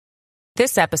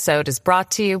This episode is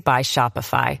brought to you by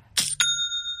Shopify.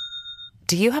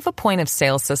 Do you have a point of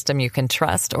sale system you can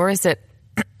trust, or is it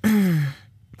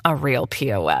a real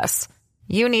POS?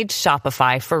 You need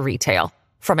Shopify for retail.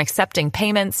 From accepting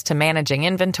payments to managing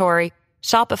inventory,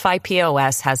 Shopify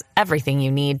POS has everything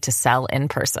you need to sell in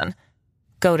person.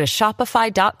 Go to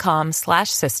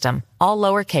shopify.com/system, all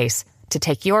lowercase, to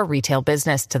take your retail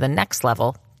business to the next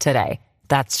level today.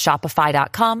 That's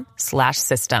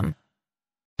shopify.com/system.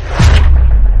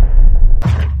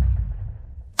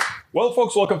 Well,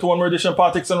 folks, welcome to one more edition of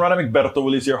Politics and Random. Egberto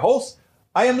Willies, your host.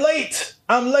 I am late.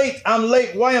 I'm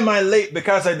late. Why am I late?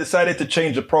 Because I decided to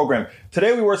change the program.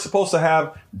 Today we were supposed to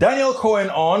have Daniel Cohen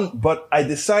on, but I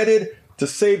decided to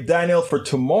save Daniel for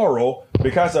tomorrow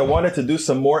because I wanted to do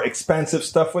some more expansive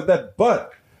stuff with that.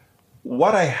 But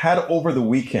what I had over the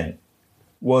weekend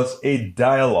was a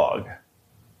dialogue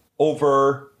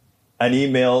over an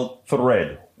email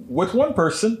thread with one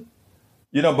person.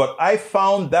 But I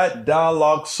found that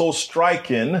dialogue so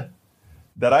striking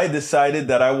that I decided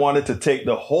that I wanted to take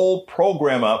the whole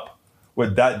program up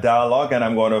with that dialogue, and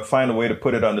I'm going to find a way to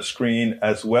put it on the screen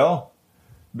as well,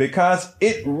 because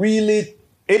it really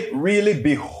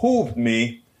behooved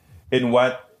me in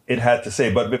what it had to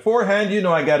say. But beforehand,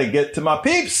 I got to get to my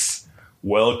peeps.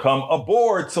 Welcome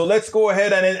aboard. So let's go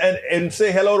ahead and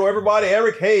say hello to everybody.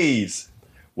 Eric Hayes,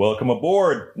 welcome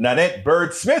aboard. Nanette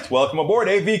Bird Smith, welcome aboard.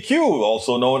 AVQ,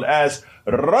 also known as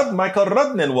Michael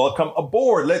Rudnin, welcome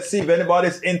aboard. Let's see if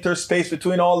anybody's interspaced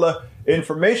between all the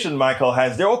information Michael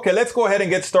has there. Okay, let's go ahead and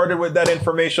get started with that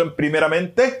information.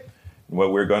 Primeramente,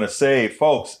 what we're going to say,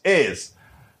 folks, is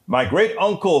my great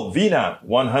uncle Vina,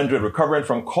 100, recovering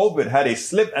from COVID, had a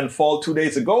slip and fall 2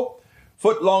 days ago.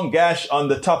 Foot-long gash on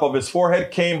the top of his forehead.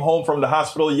 Came home from the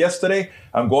hospital yesterday.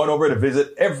 I'm going over to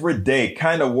visit every day.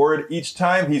 Kind of worried each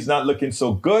time. He's not looking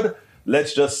so good.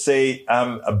 Let's just say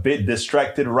I'm a bit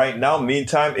distracted right now.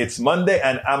 Meantime, it's Monday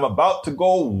and I'm about to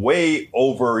go way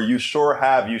over. You sure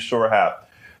have.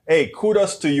 Hey,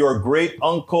 kudos to your great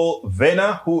uncle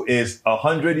Vena, who is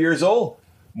 100 years old.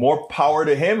 More power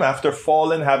to him after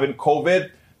falling, having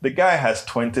COVID. The guy has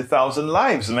 20,000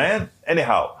 lives, man.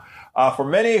 Anyhow. For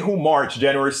many who marched,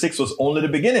 January 6th was only the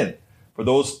beginning. For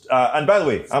those, and by the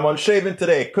way, I'm unshaven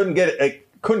today. Couldn't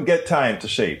get time to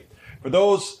shave.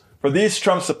 For these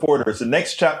Trump supporters, the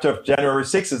next chapter of January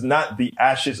 6th is not the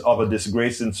ashes of a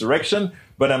disgraced insurrection,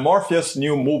 but a morpheus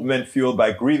new movement fueled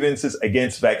by grievances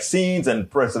against vaccines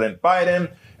and President Biden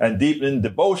and deepening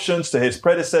devotions to his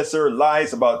predecessor,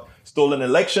 lies about stolen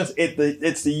elections.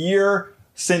 It's the year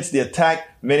since the attack.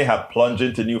 Many have plunged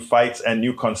into new fights and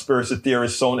new conspiracy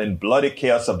theories sown in bloody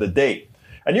chaos of the day.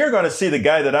 And you're going to see the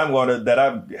guy that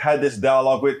I've had this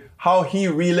dialogue with, how he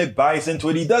really buys into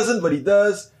it. He doesn't, but he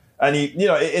does. And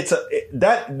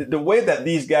the way that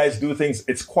these guys do things,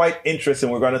 it's quite interesting.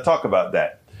 We're going to talk about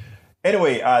that.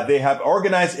 Anyway, they have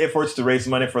organized efforts to raise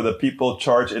money for the people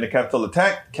charged in the Capitol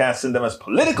attack, casting them as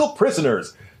political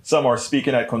prisoners. Some are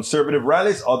speaking at conservative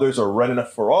rallies. Others are running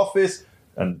for office.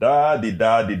 And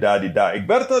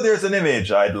Egberto, there's an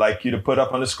image I'd like you to put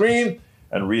up on the screen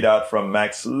and read out from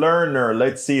Max Lerner.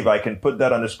 Let's see if I can put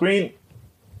that on the screen.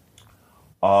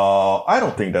 I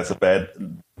don't think that's a bad...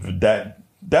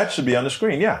 That should be on the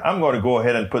screen. Yeah, I'm going to go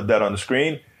ahead and put that on the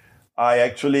screen. I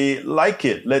actually like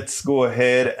it. Let's go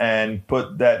ahead and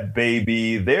put that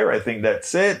baby there. I think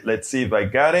that's it. Let's see if I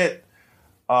got it.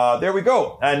 There we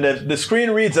go. And the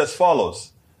screen reads as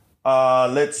follows.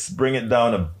 Let's bring it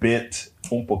down a bit.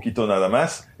 Un poquito nada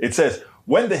más. It says,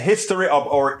 when the history of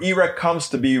our era comes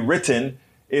to be written,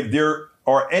 if there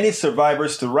are any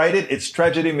survivors to write it, its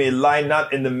tragedy may lie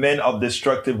not in the men of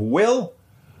destructive will,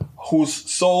 whose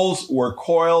souls were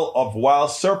coil of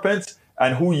wild serpents,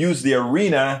 and who used the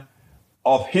arena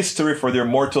of history for their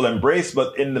mortal embrace,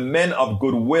 but in the men of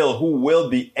goodwill, who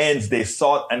willed the ends they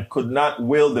sought and could not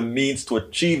will the means to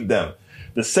achieve them.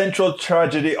 The central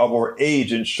tragedy of our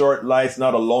age, in short, lies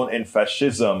not alone in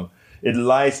fascism. It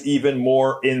lies even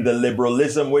more in the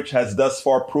liberalism which has thus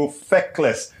far proved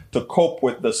feckless to cope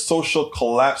with the social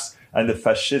collapse and the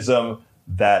fascism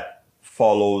that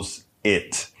follows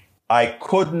it. I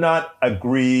could not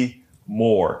agree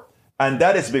more. And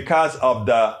that is because of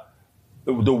the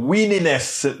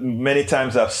weeniness many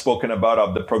times I've spoken about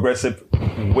of the progressive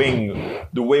wing,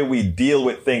 the way we deal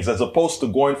with things, as opposed to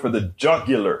going for the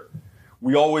jugular.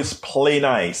 We always play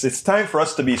nice. It's time for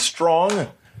us to be strong.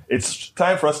 It's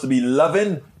time for us to be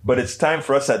loving, but it's time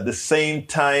for us at the same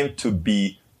time to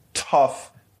be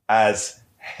tough as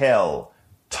hell,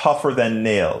 tougher than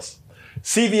nails.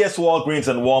 CVS, Walgreens,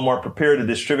 and Walmart prepare to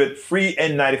distribute free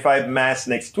N95 masks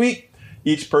next week.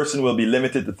 Each person will be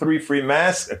limited to 3 free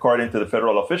masks, according to the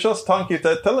federal officials. Thank you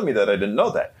for telling me that. I didn't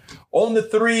know that. Only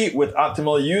 3 with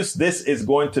optimal use. This is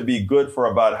going to be good for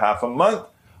about half a month.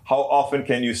 How often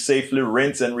can you safely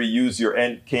rinse and reuse your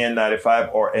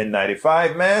KN95 or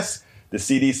N95 mask? The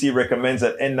CDC recommends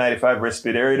that N95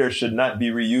 respirators should not be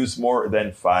reused more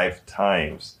than 5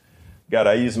 times. God,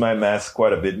 I use my mask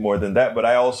quite a bit more than that, but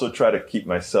I also try to keep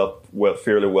myself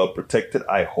fairly well protected,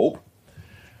 I hope.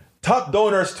 Top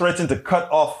donors threaten to cut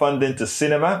off funding to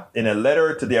cinema. In a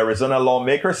letter to the Arizona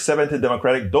lawmakers, 70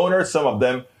 Democratic donors, some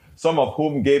of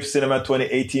whom gave Cinema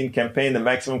 2018 campaign the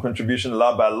maximum contribution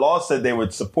allowed by law, said they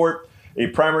would support a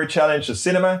primary challenge to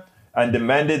cinema and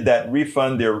demanded that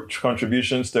refund their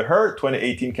contributions to her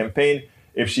 2018 campaign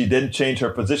if she didn't change her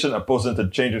position, opposing to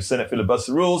change of Senate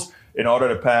filibuster rules in order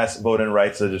to pass voting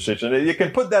rights legislation. You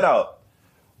can put that out.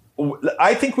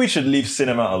 I think we should leave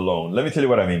cinema alone. Let me tell you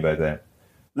what I mean by that.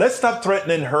 Let's stop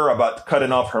threatening her about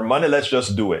cutting off her money. Let's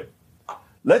just do it.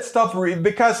 Let's stop,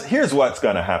 because here's what's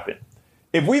going to happen.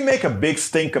 If we make a big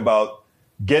stink about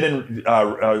getting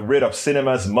rid of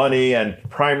cinema's money and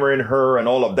primarying her and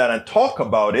all of that and talk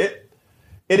about it,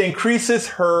 it increases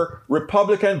her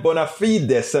Republican bona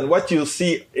fides. And what you'll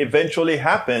see eventually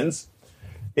happens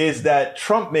is that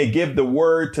Trump may give the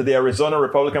word to the Arizona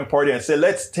Republican Party and say,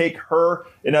 let's take her,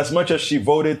 in as much as she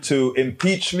voted to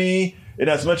impeach me, in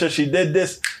as much as she did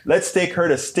this, let's take her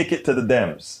to stick it to the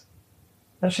Dems.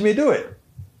 And she may do it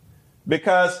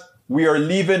because we are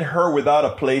leaving her without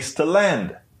a place to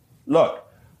land. Look,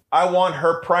 I want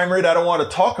her primaried. I don't want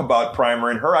to talk about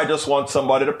primarying her. I just want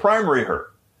somebody to primary her.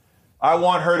 I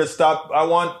want her to stop. I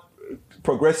want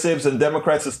progressives and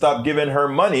Democrats to stop giving her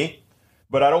money,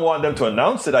 but I don't want them to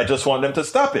announce it. I just want them to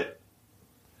stop it.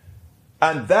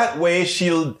 And that way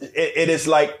it is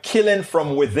like killing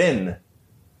from within,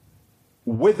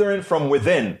 withering from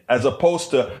within, as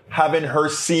opposed to having her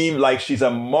seem like she's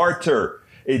a martyr,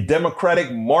 a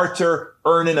Democratic martyr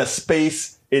earning a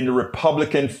space in the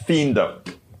Republican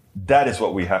fiendom. That is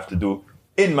what we have to do,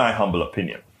 in my humble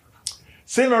opinion.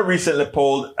 Cinema recently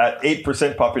polled at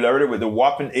 8% popularity with a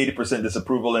whopping 80%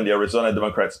 disapproval in the Arizona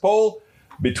Democrats poll.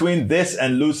 Between this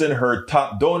and losing her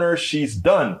top donor, she's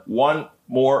done. One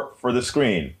more for the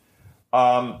screen.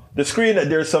 The screen,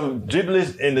 there's some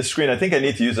gibberish in the screen. I think I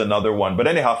need to use another one. But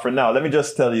anyhow, for now, let me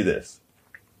just tell you this.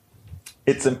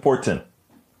 It's important.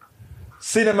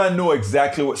 Cinema knew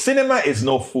exactly what... Cinema is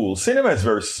no fool. Cinema is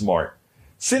very smart.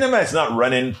 Cinema is not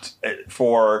running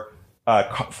for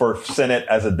Senate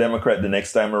as a Democrat the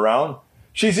next time around.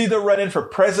 She's either running for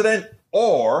president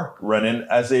or running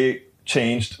as a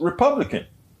changed Republican.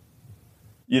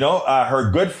 You know,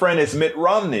 her good friend is Mitt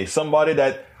Romney, somebody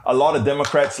that a lot of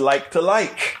Democrats like to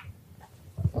like.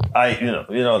 A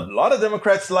lot of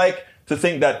Democrats like to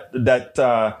think that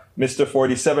Mr.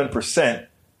 47%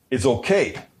 is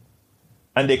okay.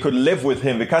 And they could live with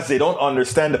him because they don't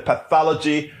understand the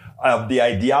pathology of the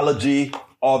ideology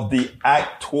of the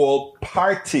actual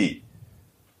party.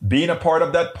 Being a part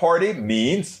of that party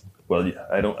means, well,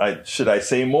 should I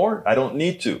say more? I don't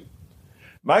need to.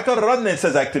 Michael Rodney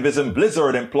says Activism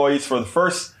Blizzard employees for the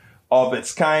first of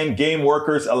its kind Game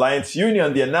Workers Alliance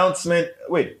Union. The announcement,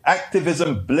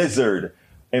 Activism Blizzard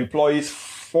employees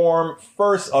form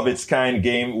first of its kind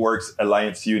Game Works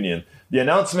Alliance Union. The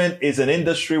announcement is an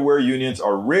industry where unions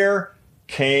are rare,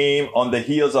 came on the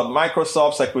heels of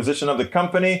Microsoft's acquisition of the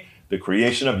company. The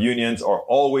creation of unions are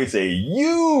always a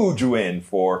huge win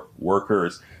for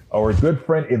workers. Our good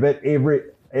friend Yvette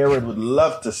Aaron would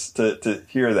love to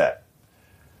hear that.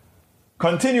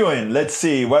 Continuing, let's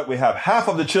see what we have. Half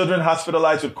of the children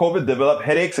hospitalized with COVID develop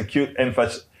headaches, acute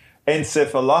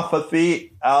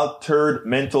encephalopathy, altered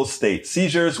mental state.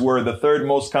 Seizures were the third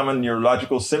most common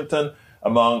neurological symptom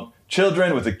among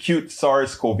children with acute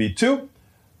SARS-CoV-2.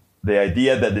 The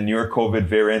idea that the newer COVID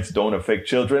variants don't affect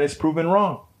children is proven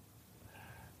wrong.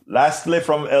 Lastly,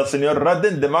 from El Señor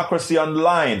Radin, Democracy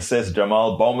Online, says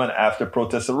Jamal Bowman after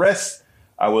protest arrests.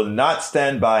 I will not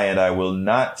stand by and I will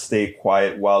not stay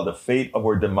quiet while the fate of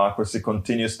our democracy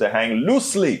continues to hang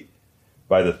loosely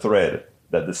by the thread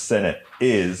that the Senate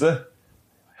is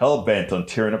hell-bent on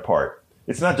tearing apart.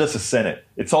 It's not just the Senate.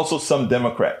 It's also some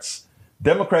Democrats.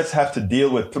 Democrats have to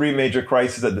deal with 3 major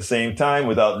crises at the same time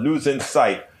without losing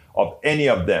sight of any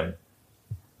of them.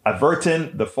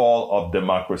 Averting the fall of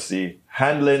democracy,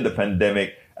 handling the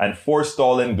pandemic, and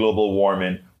forestalling global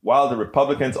warming, while the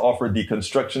Republicans offer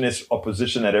deconstructionist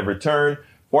opposition at every turn.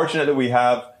 Fortunately, we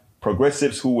have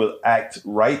progressives who will act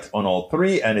right on all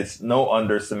 3, and it's no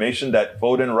underestimation that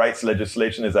voting rights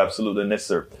legislation is absolutely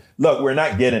necessary. Look, we're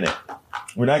not getting it.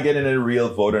 We're not getting any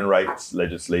real voting rights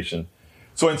legislation.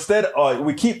 So instead,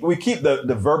 we keep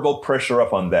the verbal pressure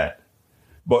up on that.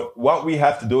 But what we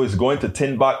have to do is go into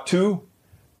Timbuktu,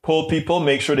 pull people,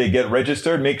 make sure they get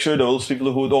registered, make sure those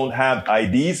people who don't have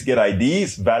IDs get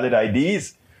IDs, valid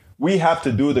IDs. We have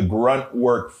to do the grunt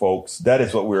work, folks. That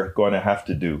is what we're going to have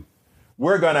to do.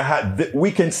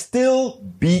 We can still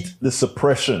beat the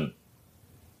suppression.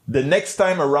 The next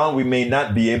time around, we may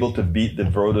not be able to beat the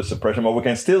voter suppression, but we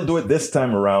can still do it this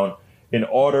time around in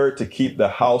order to keep the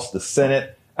House, the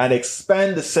Senate, and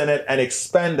expand the Senate and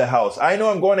expand the House. I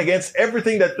know I'm going against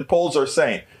everything that the polls are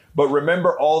saying, but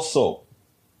remember also,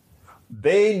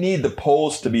 they need the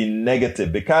polls to be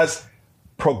negative because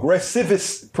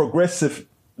the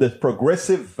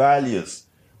progressive values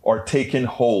are taking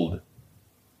hold.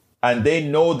 And they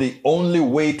know the only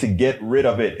way to get rid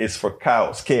of it is for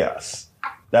chaos.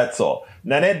 That's all.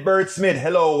 Nanette Bird-Smith,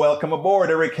 hello, welcome aboard.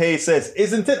 Eric Hayes says,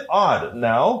 isn't it odd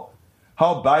now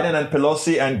how Biden and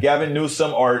Pelosi and Gavin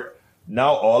Newsom are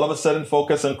now all of a sudden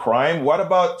focused on crime? What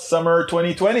about summer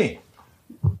 2020?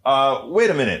 Wait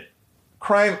a minute.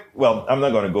 Crime, well, I'm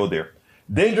not going to go there.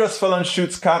 Dangerous felon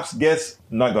shoots cops. Guess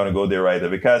I'm not going to go there either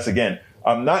because, again,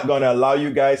 I'm not going to allow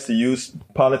you guys to use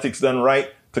politics done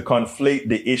right to conflate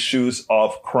the issues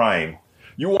of crime.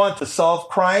 You want to solve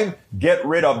crime? Get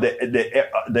rid of the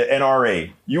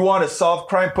NRA. You want to solve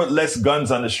crime? Put less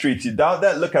guns on the streets. You doubt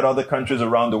that? Look at other countries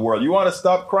around the world. You want to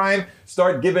stop crime?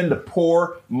 Start giving the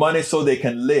poor money so they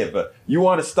can live. You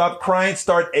want to stop crime?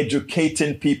 Start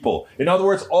educating people. In other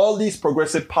words, all these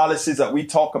progressive policies that we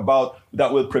talk about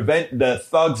that will prevent the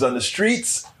thugs on the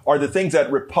streets are the things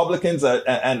that Republicans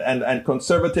and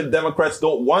conservative Democrats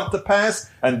don't want to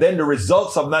pass. And then the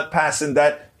results of not passing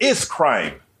that is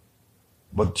crime.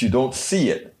 But you don't see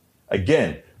it.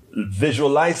 Again,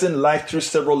 visualizing life through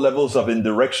several levels of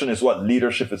indirection is what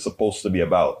leadership is supposed to be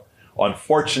about.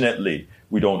 Unfortunately,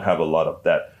 we don't have a lot of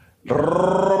that.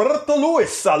 Roberto Luis,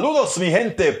 saludos mi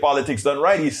gente, politics done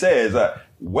right. He says,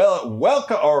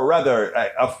 welcome, or rather,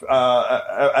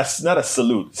 not a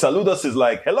salute. Saludos is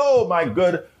like, hello, my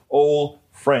good old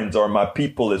friends, or my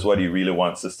people is what he really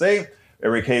wants to say.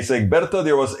 Eric Hayes said, Berto,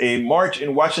 there was a march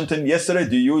in Washington yesterday.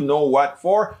 Do you know what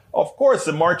for? Of course,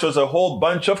 the march was a whole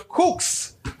bunch of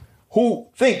kooks who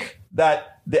think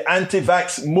that the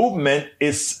anti-vax movement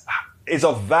is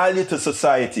of value to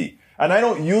society. And I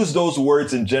don't use those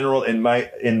words in general in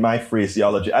my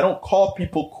phraseology. I don't call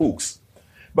people kooks.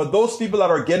 But those people that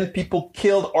are getting people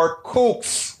killed are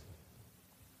kooks,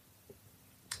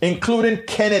 including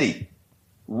Kennedy,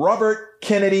 Robert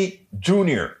Kennedy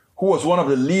Jr., who was one of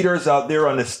the leaders out there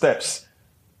on the steps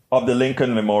of the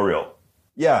Lincoln Memorial.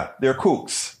 Yeah, they're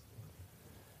kooks.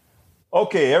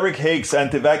 Okay, Eric Hakes,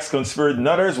 anti-vax conspired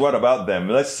nutters. What about them?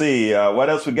 Let's see.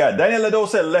 What else we got? Daniel Ledo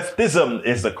said leftism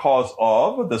is the cause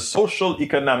of the social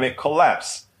economic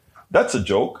collapse. That's a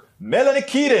joke. Melanie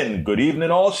Keaton, good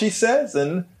evening all, she says.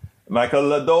 And Michael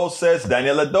Ledo says,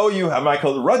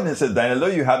 Michael Rudden says, Daniel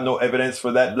Ledo, you have no evidence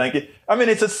for that blanket. I mean,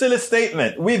 it's a silly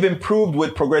statement. We've improved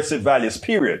with progressive values,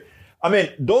 period. I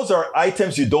mean, those are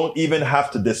items you don't even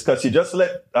have to discuss. You just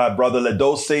let Brother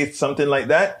Ledo say something like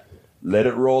that, let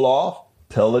it roll off,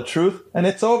 tell the truth, and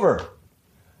it's over.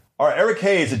 Or Eric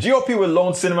Hayes, the GOP will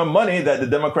loan cinema money that the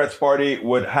Democrats Party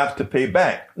would have to pay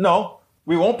back. No,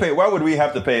 we won't pay. Why would we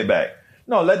have to pay it back?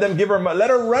 No, let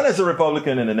her run as a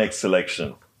Republican in the next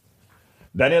election.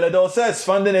 Daniel Ledo says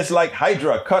funding is like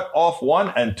Hydra, cut off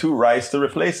one and two rise to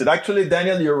replace it. Actually,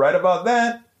 Daniel, you're right about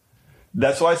that.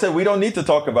 That's why I said we don't need to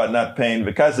talk about not paying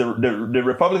because the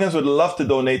Republicans would love to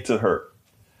donate to her.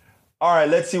 All right,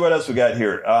 let's see what else we got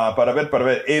here.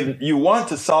 If you want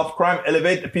to solve crime,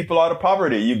 elevate the people out of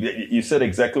poverty. You said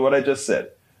exactly what I just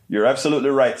said. You're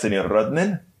absolutely right, Senor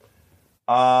Rudnin.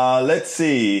 Let's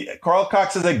see. Carl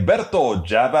Cox says, Egberto,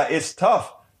 Java is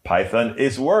tough. Python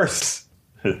is worse.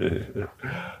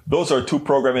 Those are two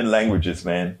programming languages,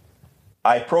 man.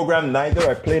 I programmed neither.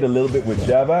 I played a little bit with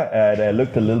Java and I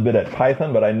looked a little bit at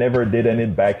Python, but I never did any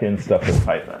back-end stuff with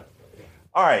Python.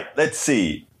 All right, let's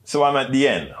see. So I'm at the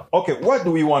end. Okay, what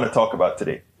do we want to talk about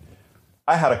today?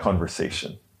 I had a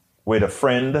conversation with a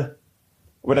friend,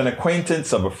 with an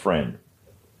acquaintance of a friend.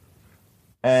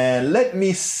 And let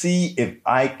me see if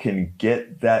I can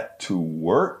get that to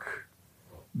work.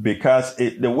 Because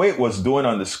the way it was doing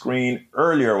on the screen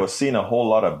earlier, I was seeing a whole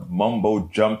lot of mumbo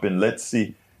jumping. Let's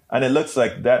see. And it looks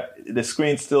like that the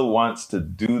screen still wants to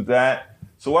do that.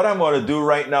 So what I'm going to do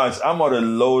right now is I'm going to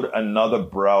load another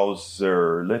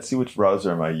browser. Let's see, which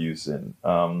browser am I using?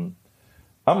 I'm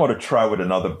going to try with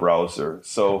another browser.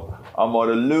 So I'm going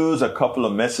to lose a couple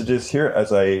of messages here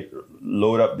as I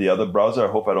load up the other browser.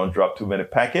 I hope I don't drop too many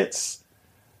packets.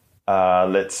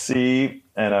 Let's see.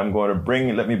 and I'm going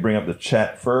to let me bring up the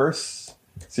chat first.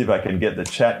 See if I can get the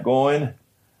chat going.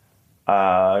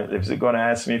 Is it going to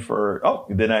ask me for,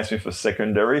 it didn't ask me for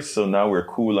secondary. So now we're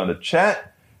cool on the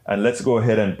chat. And let's go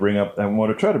ahead and I'm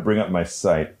going to try to bring up my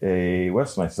site.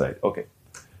 What's my site? Okay.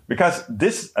 Because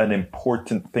this is an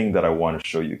important thing that I want to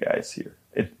show you guys here.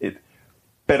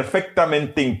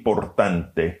 Perfectamente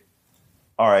importante.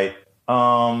 All right.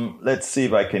 Let's see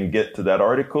if I can get to that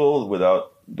article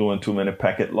without doing too many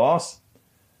packet loss.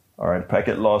 All right.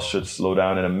 Packet loss should slow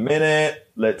down in a minute.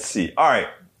 Let's see. All right.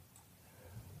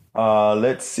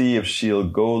 Let's see if she'll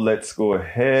go. Let's go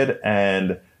ahead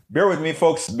and bear with me,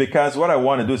 folks, because what I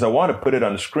want to do is I want to put it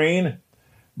on the screen.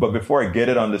 But before I get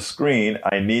it on the screen,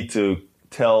 I need to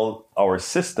tell our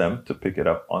system to pick it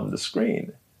up on the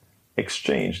screen.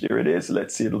 Exchange. There it is.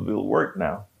 Let's see. It'll work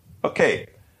now. Okay.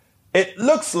 It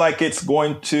looks like it's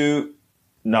going to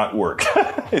not work.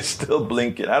 It's still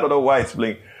blinking. I don't know why it's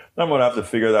blinking. I'm going to have to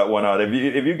figure that one out.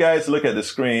 If you guys look at the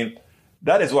screen,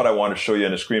 that is what I want to show you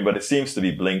on the screen, but it seems to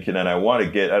be blinking, and I don't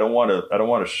want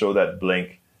to show that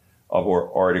blink of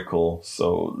our article.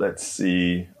 So let's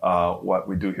see what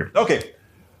we do here. Okay.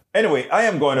 Anyway,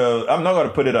 I'm not going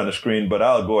to put it on the screen, but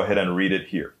I'll go ahead and read it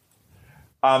here.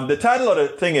 The title of the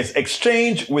thing is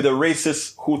Exchange with a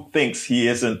Racist Who Thinks He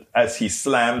Isn't as He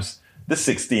Slams the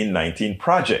 1619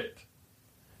 Project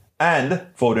and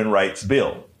Voting Rights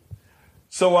Bill.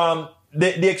 So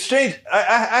the exchange,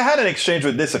 I had an exchange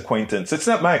with this acquaintance. It's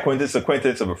not my acquaintance, it's the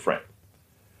acquaintance of a friend.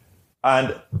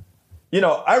 And,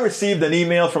 I received an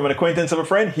email from an acquaintance of a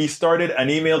friend. He started an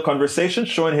email conversation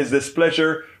showing his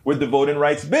displeasure with the Voting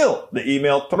Rights Bill. The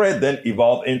email thread then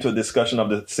evolved into a discussion of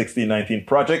the 1619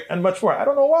 Project and much more. I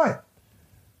don't know why.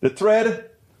 The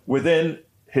thread within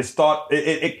his thought,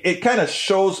 it kind of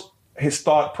shows his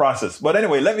thought process. But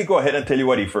anyway, let me go ahead and tell you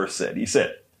what he first said. He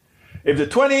said, if the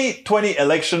 2020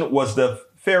 election was the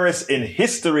fairest in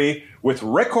history with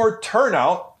record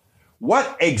turnout,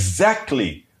 what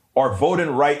exactly are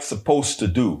voting rights supposed to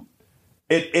do?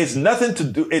 It's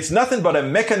nothing but a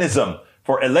mechanism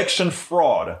for election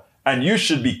fraud. And you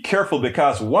should be careful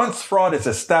because once fraud is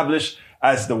established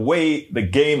as the way the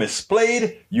game is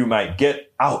played, you might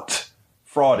get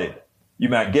out-frauded. You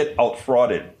might get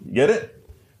out-frauded. Get it?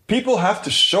 People have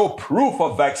to show proof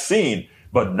of vaccine,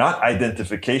 but not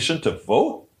identification to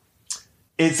vote?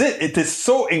 It is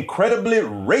so incredibly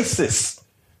racist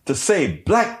to say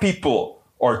black people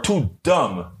are too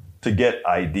dumb to get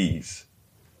IDs.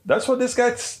 That's what this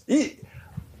guy, he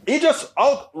just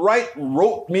outright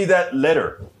wrote me that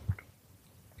letter.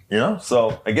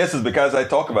 So I guess it's because I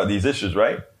talk about these issues,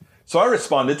 right? So I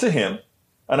responded to him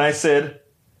and I said,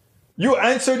 you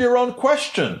answered your own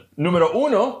question. Numero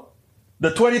uno,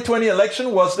 the 2020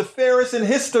 election was the fairest in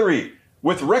history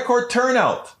with record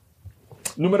turnout.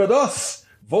 Número dos,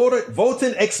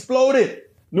 voting exploded.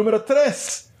 Número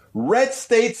tres, red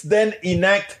states then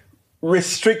enact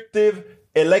restrictive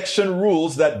election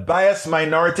rules that bias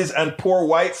minorities and poor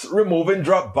whites, removing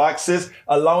drop boxes,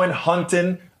 allowing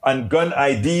hunting and gun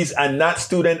IDs and not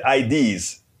student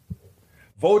IDs.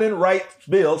 Voting rights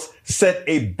bills set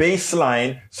a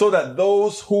baseline so that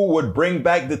those who would bring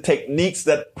back the techniques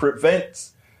that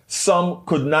prevent some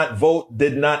could not vote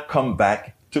did not come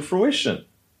back to fruition.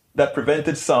 That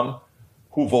prevented some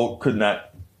who vote could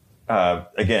not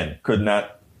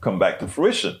come back to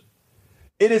fruition.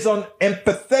 It is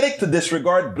unempathetic to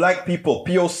disregard black people,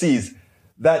 POCs,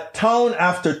 that town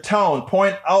after town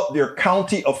point out their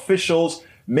county officials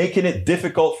making it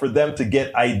difficult for them to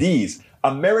get IDs.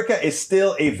 America is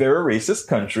still a very racist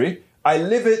country. I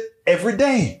live it every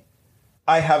day.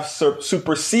 I have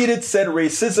superseded said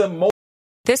racism.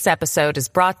 This episode is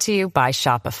brought to you by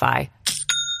Shopify.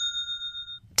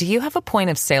 Do you have a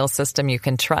point of sale system you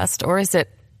can trust, or is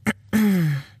it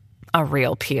a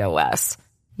real POS?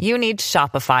 You need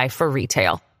Shopify for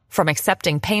retail. From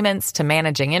accepting payments to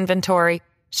managing inventory,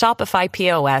 Shopify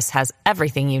POS has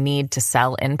everything you need to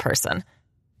sell in person.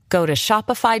 Go to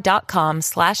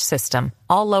shopify.com/system,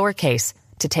 all lowercase,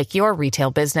 to take your retail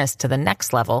business to the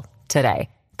next level today.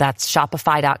 That's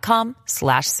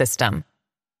shopify.com/system.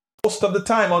 Most of the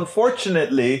time,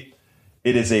 unfortunately,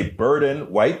 it is a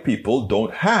burden white people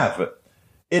don't have.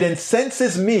 It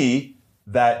incenses me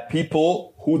that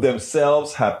people who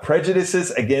themselves have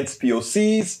prejudices against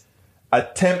POCs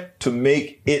attempt to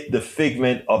make it the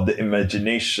figment of the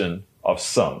imagination of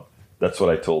some. That's what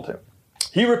I told him.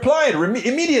 He replied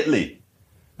immediately,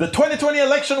 the 2020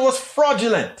 election was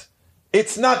fraudulent.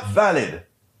 It's not valid.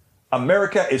 And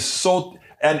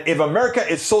if America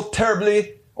is so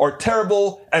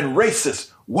terrible and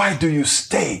racist, why do you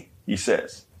stay? He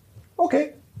says.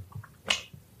 Okay.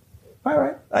 All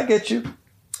right. I get you.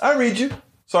 I read you.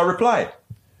 So I replied,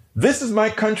 this is my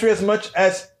country as much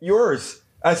as yours,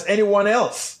 as anyone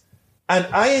else, and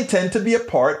I intend to be a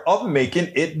part of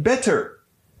making it better.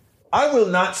 I will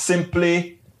not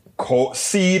simply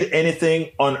cede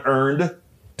anything unearned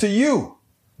to you.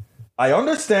 I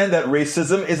understand that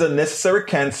racism is a necessary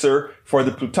cancer for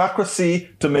the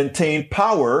plutocracy to maintain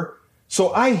power,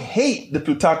 so I hate the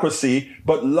plutocracy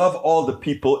but love all the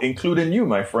people, including you,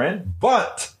 my friend.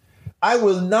 But I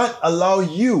will not allow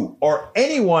you or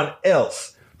anyone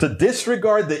else to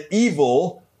disregard the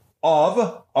evil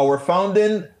of our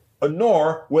founding,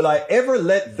 nor will I ever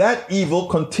let that evil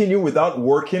continue without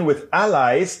working with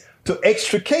allies to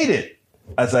extricate it.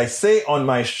 As I say on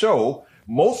my show,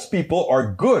 most people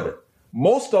are good.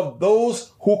 Most of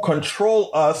those who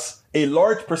control us, a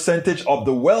large percentage of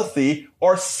the wealthy,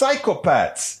 are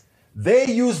psychopaths. They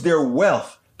use their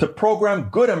wealth to program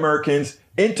good Americans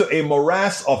into a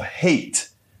morass of hate.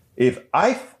 If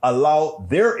I allow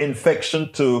their infection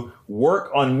to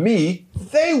work on me,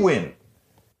 they win.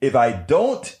 If I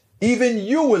don't, even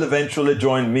you will eventually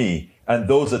join me and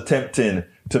those attempting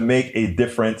to make a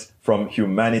difference from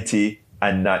humanity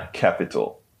and not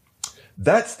capital.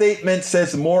 That statement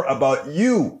says more about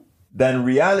you than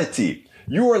reality.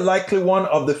 You are likely one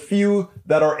of the few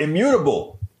that are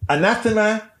immutable.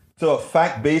 Anathema to a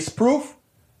fact-based proof.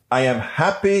 I am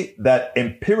happy that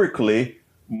empirically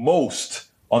most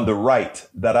on the right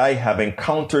that I have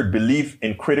encountered belief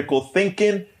in critical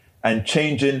thinking and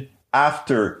changing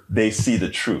after they see the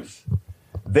truth.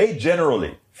 They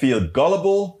generally feel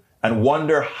gullible and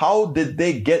wonder how did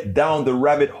they get down the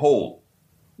rabbit hole.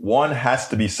 One has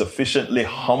to be sufficiently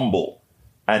humble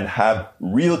and have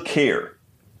real care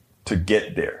to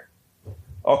get there.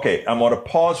 Okay, I'm going to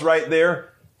pause right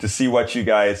there to see what you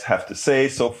guys have to say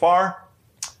so far.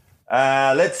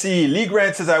 Let's see. Lee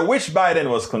Grant says, I wish Biden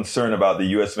was concerned about the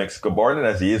U.S.-Mexico border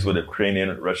as he is with the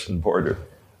Ukrainian-Russian border.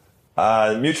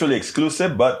 Mutually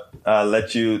exclusive, but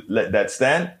let that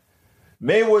stand.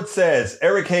 Maywood says,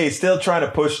 Eric Hayes still trying to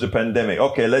push the pandemic.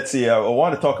 Okay, let's see. I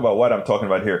want to talk about what I'm talking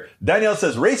about here. Danielle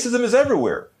says, racism is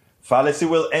everywhere. Fallacy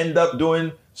will end up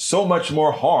doing so much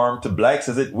more harm to blacks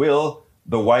as it will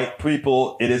the white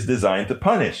people it is designed to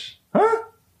punish. Huh?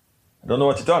 I don't know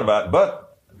what you're talking about,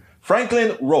 but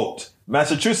Franklin wrote,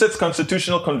 Massachusetts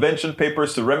Constitutional Convention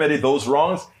papers to remedy those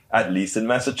wrongs, at least in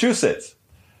Massachusetts.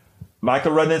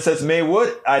 Michael Rudden says,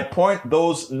 Maywood, I'd point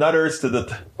those nutters to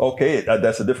the... Okay,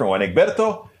 that's a different one.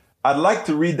 Egberto, I'd like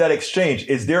to read that exchange.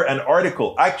 Is there an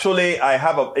article? Actually,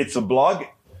 it's a blog,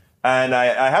 and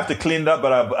I have to clean it up,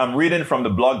 but I'm reading from the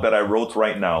blog that I wrote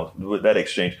right now with that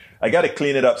exchange. I got to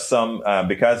clean it up some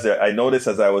because I noticed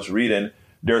as I was reading,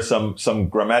 there's some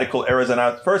grammatical errors. And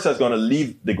at first I was going to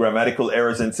leave the grammatical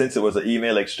errors in since it was an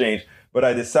email exchange, but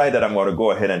I decided I'm going to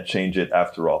go ahead and change it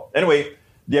after all. Anyway,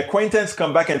 the acquaintance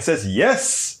come back and says,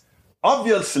 yes,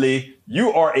 obviously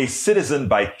you are a citizen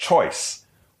by choice.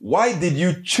 Why did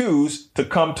you choose to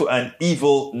come to an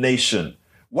evil nation?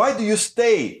 Why do you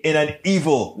stay in an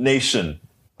evil nation?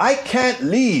 I can't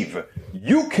leave.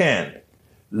 You can.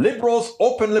 Liberals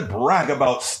openly brag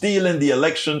about stealing the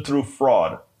election through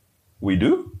fraud. We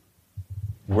do?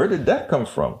 Where did that come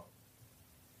from?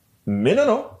 Me no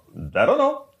know. I don't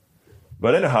know.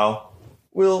 But anyhow,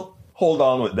 we'll hold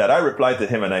on with that. I replied to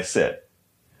him and I said,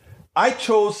 I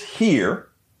chose here,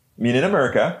 meaning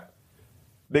America,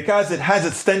 because it has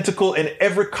its tentacle in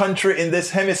every country in this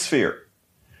hemisphere.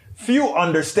 Few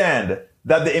understand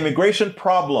that the immigration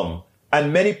problem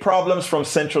and many problems from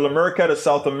Central America to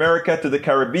South America to the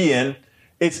Caribbean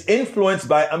is influenced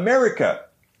by America.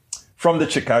 From the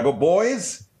Chicago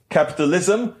Boys,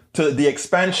 capitalism, to the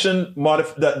expansion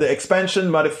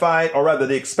modified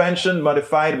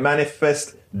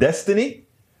manifest destiny,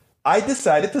 I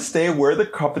decided to stay where the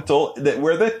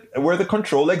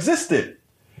control existed.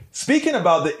 Speaking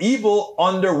about the evil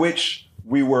under which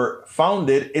we were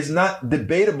founded is not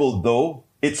debatable, though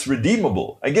it's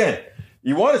redeemable. Again,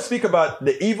 you want to speak about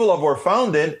the evil of our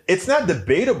founding, it's not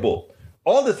debatable.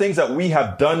 All the things that we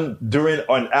have done during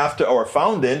and after our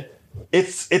founding,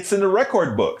 it's in the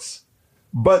record books.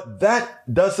 But that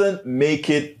doesn't make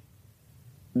it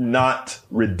not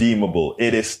redeemable.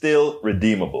 It is still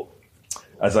redeemable.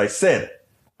 As I said,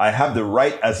 I have the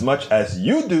right as much as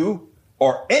you do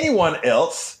or anyone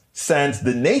else, sans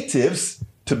the natives,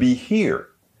 to be here.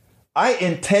 I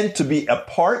intend to be a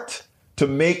part to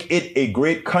make it a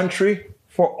great country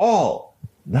for all,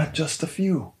 not just a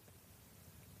few.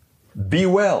 Be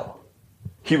well,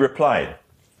 he replied.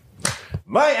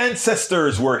 My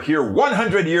ancestors were here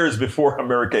 100 years before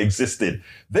America existed.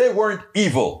 They weren't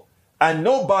evil, and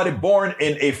nobody born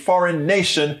in a foreign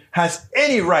nation has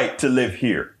any right to live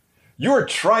here. You are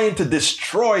trying to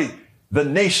destroy the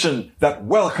nation that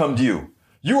welcomed you.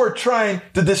 You are trying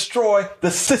to destroy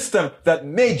the system that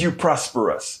made you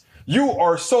prosperous. You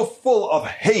are so full of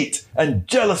hate and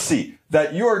jealousy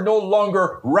that you are no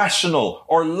longer rational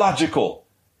or logical.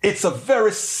 It's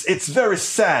very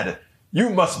sad.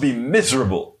 You must be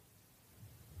miserable.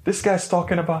 This guy's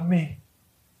talking about me.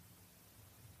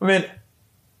 I mean,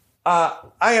 I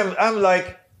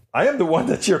am the one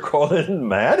that you're calling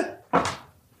mad.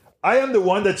 I am the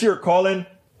one that you're calling.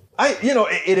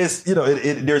 There's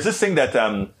this thing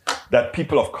that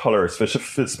people of color,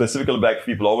 specifically black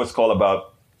people, always call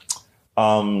about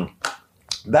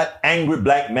that angry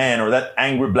black man or that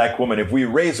angry black woman. If we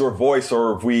raise our voice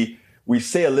or if we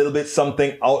say a little bit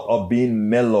something out of being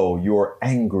mellow, you're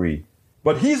angry.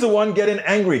 But he's the one getting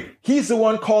angry. He's the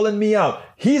one calling me out.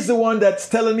 He's the one that's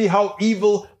telling me how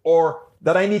evil or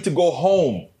that I need to go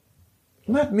home.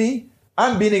 Not me.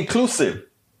 I'm being inclusive.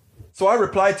 So I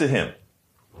replied to him.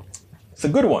 It's a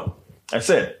good one. I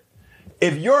said,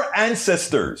 if your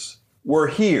ancestors were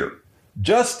here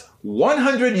just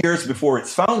 100 years before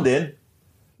its founding,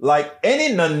 like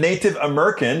any non-Native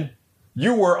American,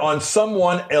 you were on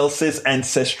someone else's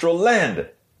ancestral land.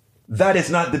 That is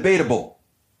not debatable.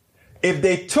 If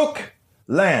they took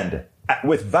land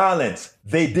with violence,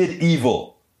 they did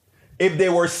evil. If they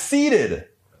were ceded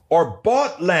or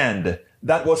bought land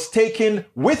that was taken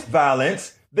with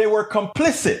violence, they were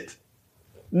complicit.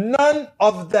 None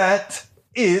of that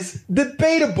is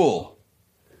debatable.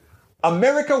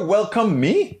 America welcomed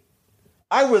me?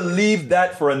 I will leave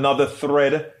that for another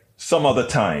thread some other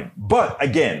time. But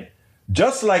again,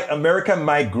 just like America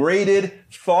migrated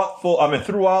throughout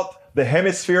the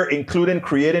hemisphere, including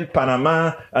creating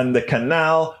Panama and the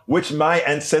canal, which my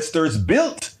ancestors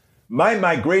built, my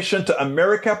migration to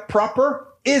America proper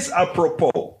is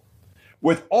apropos.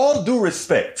 With all due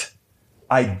respect,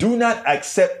 I do not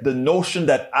accept the notion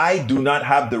that I do not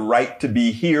have the right to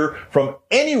be here from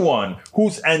anyone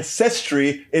whose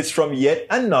ancestry is from yet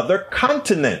another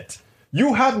continent.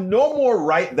 You have no more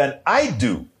right than I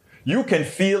do. You can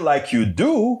feel like you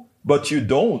do, but you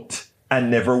don't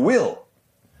and never will.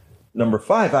 Number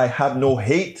 5, I have no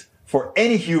hate for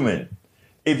any human.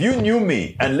 If you knew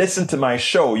me and listened to my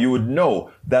show, you would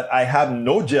know that I have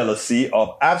no jealousy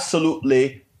of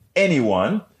absolutely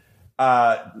anyone.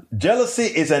 Jealousy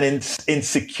is an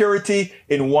insecurity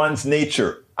in one's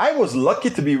nature. I was lucky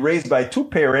to be raised by 2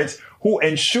 parents who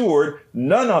ensured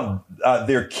none of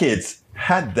their kids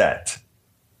had that.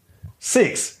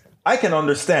 6, I can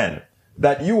understand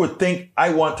that you would think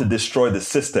I want to destroy the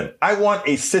system. I want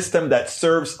a system that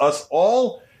serves us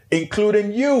all,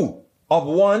 including you, of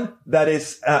one that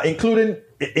is,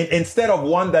 instead of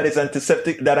one that is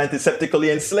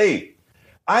antiseptically enslaved.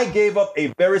 I gave up a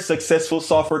very successful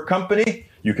software company,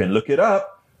 you can look it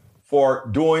up, for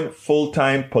doing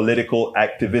full-time political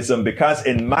activism because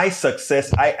in my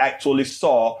success, I actually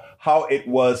saw how it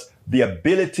was the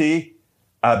ability,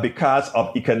 because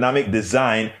of economic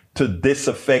design, to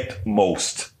disaffect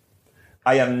most.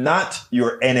 I am not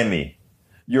your enemy.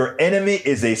 Your enemy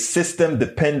is a system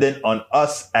dependent on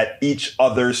us at each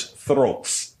other's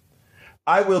throats.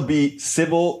 I will be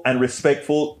civil and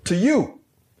respectful to you.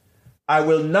 I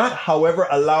will not, however,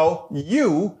 allow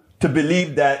you to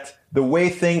believe that the way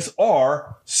things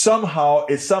are somehow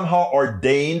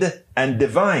ordained and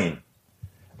divine.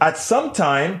 At some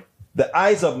time, the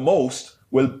eyes of most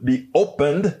will be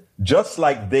opened just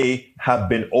like they have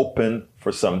been open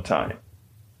for some time.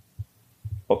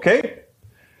 Okay?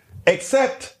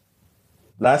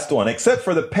 Last one, except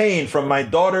for the pain from my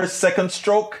daughter's second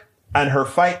stroke and her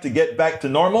fight to get back to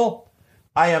normal,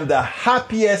 I am the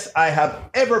happiest I have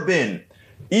ever been,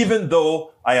 even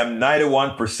though I am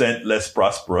 91% less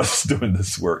prosperous doing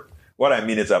this work. What I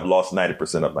mean is I've lost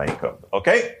 90% of my income,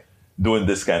 okay? Doing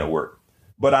this kind of work.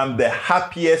 But I'm the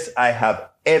happiest I have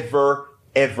ever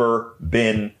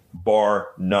been,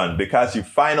 bar none, because you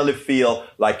finally feel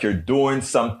like you're doing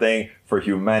something for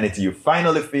humanity. You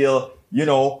finally feel,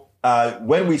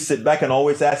 when we sit back and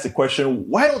always ask the question,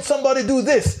 why don't somebody do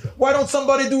this? Why don't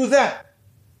somebody do that?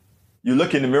 You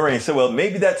look in the mirror and you say, well,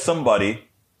 maybe that somebody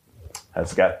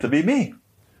has got to be me.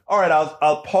 All right,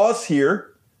 I'll pause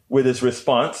here with this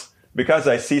response because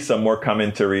I see some more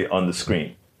commentary on the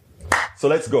screen. So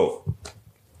let's go.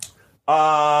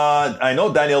 I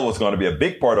know Daniel was going to be a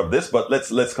big part of this, but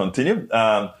let's continue.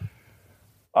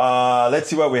 Let's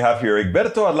see what we have here.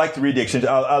 Egberto, I'd like to read the exchange.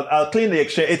 I'll clean the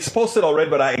exchange. It's posted already,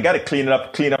 but I got to clean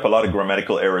up a lot of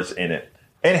grammatical errors in it.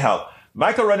 Anyhow,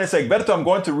 Michael Renner says, Egberto, I'm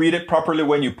going to read it properly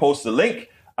when you post the link.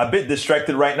 a bit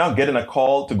distracted right now, getting a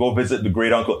call to go visit the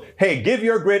great uncle. Hey, give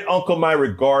your great uncle my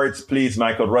regards, please,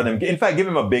 Michael Rudham. In fact, give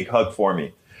him a big hug for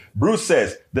me. Bruce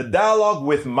says, the dialogue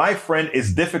with my friend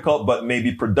is difficult, but may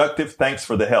be productive. Thanks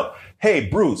for the help. Hey,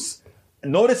 Bruce,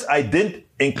 notice I didn't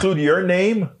include your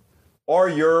name or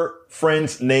your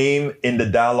friend's name in the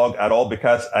dialogue at all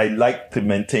because I like to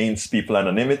maintain people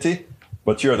anonymity,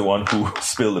 but you're the one who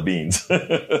spilled the beans.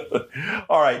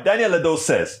 All right. Daniel Ledo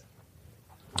says,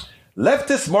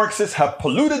 leftist Marxists have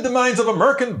polluted the minds of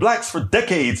American blacks for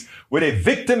decades with a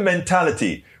victim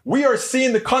mentality. We are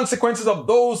seeing the consequences of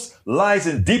those lies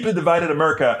in deeply divided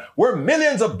America, where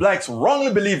millions of blacks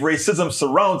wrongly believe racism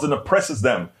surrounds and oppresses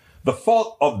them. The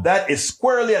fault of that is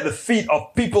squarely at the feet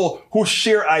of people who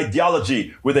share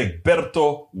ideology with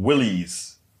Egberto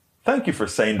Willies. Thank you for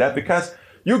saying that because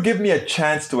you give me a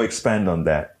chance to expand on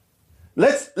that.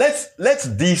 Let's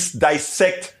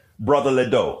dissect Brother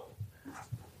Ledo.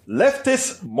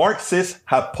 Leftist Marxists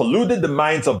have polluted the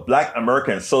minds of black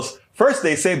Americans. So first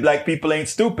they say black people ain't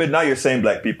stupid. Now you're saying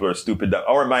black people are stupid, that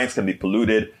our minds can be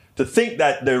polluted to think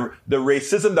that the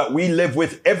racism that we live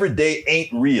with every day ain't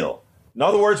real. In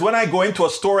other words, when I go into a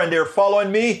store and they're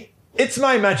following me, it's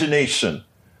my imagination.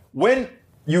 When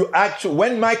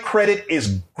my credit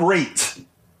is great,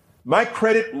 my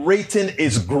credit rating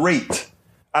is great,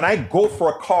 and I go for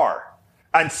a car,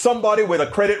 and somebody with a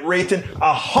credit rating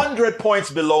 100 points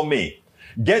below me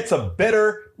gets a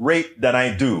better rate than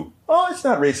I do. Oh, it's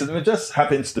not racism. It just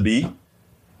happens to be.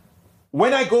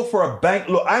 When I go for a bank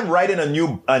loan, I'm writing a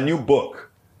new book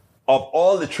of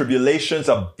all the tribulations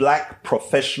a black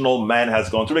professional man has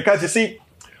gone through. Because you see,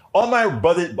 all my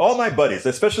buddies,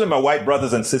 especially my white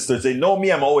brothers and sisters, they know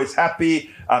me. I'm always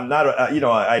happy. I'm not,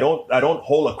 I don't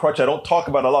hold a crutch. I don't talk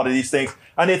about a lot of these things.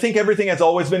 And they think everything has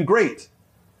always been great.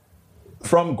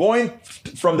 From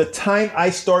the time I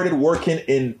started working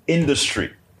in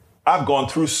industry, I've gone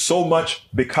through so much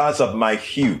because of my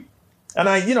hue. And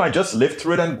I just lived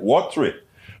through it and walked through it.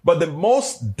 But the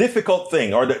most difficult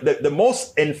thing or the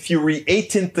most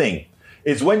infuriating thing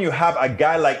is when you have a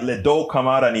guy like Ledo come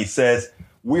out and he says,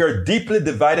 we are deeply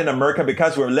divided in America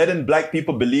because we're letting black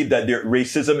people believe that there's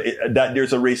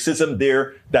a racism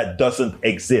there that doesn't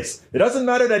exist. It doesn't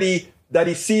matter that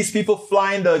he sees people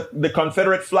flying the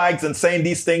Confederate flags and saying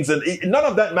these things, and none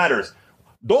of that matters.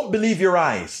 Don't believe your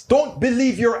eyes. Don't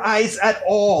believe your eyes at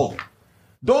all.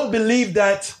 Don't believe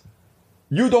that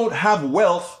you don't have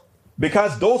wealth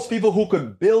because those people who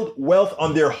could build wealth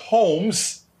on their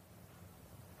homes,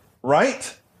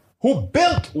 right? Who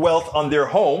built wealth on their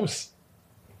homes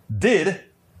did,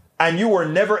 and you were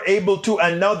never able to,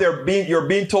 and now you're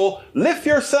being told, lift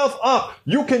yourself up.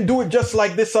 You can do it just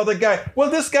like this other guy.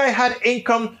 Well, this guy had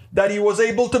income that he was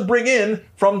able to bring in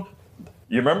from,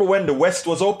 you remember when the West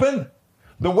was open?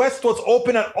 The West was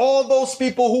open and all those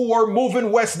people who were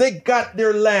moving west, they got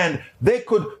their land. They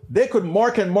could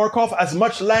mark off as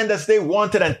much land as they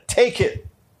wanted and take it.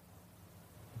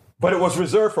 But it was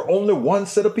reserved for only one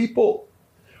set of people.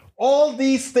 All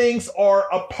these things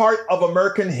are a part of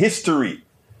American history.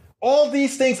 All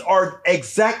these things are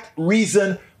exact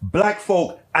reason black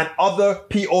folk and other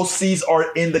POCs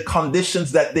are in the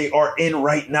conditions that they are in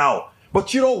right now.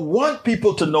 But you don't want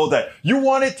people to know that. You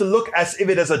want it to look as if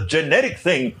it is a genetic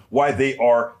thing why they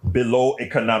are below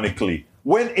economically,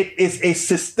 when it is a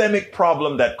systemic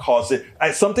problem that causes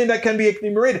it, something that can be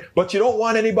enumerated. But you don't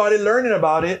want anybody learning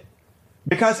about it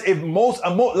because if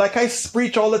like I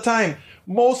preach all the time,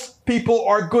 most people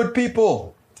are good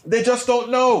people. They just don't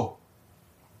know.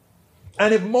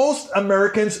 And if most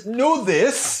Americans knew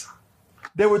this,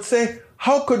 they would say,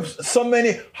 how could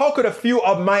a few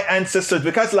of my ancestors,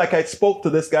 because like I spoke to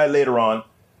this guy later on,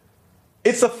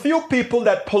 it's a few people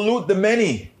that pollute the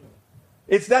many.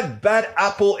 It's that bad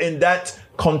apple in that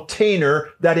container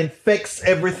that infects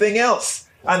everything else.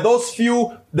 And those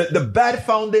few, the bad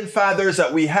founding fathers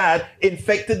that we had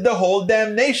infected the whole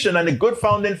damn nation. And the good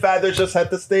founding fathers just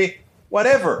had to stay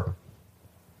whatever.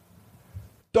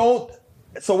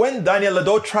 So when Daniel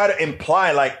Ledo tried to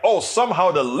imply like, oh,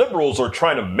 somehow the liberals are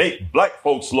trying to make black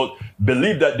folks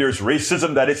believe that there's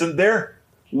racism that isn't there,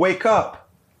 wake up.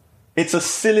 It's a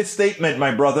silly statement,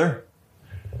 my brother.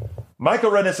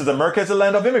 Michael Renner says America is a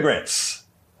land of immigrants,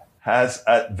 has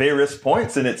at various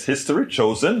points in its history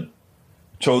chosen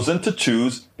to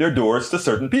choose their doors to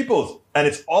certain peoples. And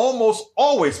it's almost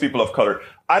always people of color.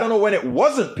 I don't know when it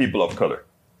wasn't people of color.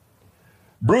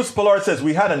 Bruce Pollard says,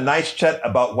 we had a nice chat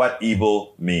about what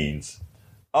evil means.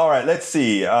 All right, let's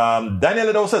see. Daniel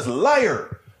Ledo says,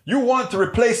 liar. You want to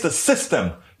replace the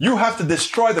system. You have to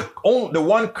destroy the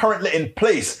one currently in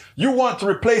place. You want to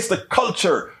replace the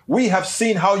culture. We have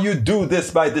seen how you do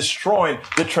this by destroying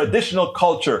the traditional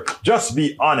culture. Just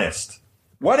be honest.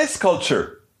 What is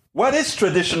culture? What is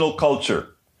traditional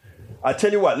culture? I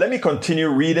tell you what, let me continue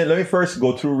reading. Let me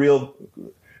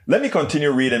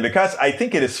continue reading because I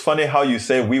think it is funny how you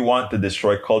say we want to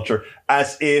destroy culture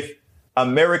as if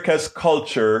America's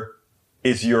culture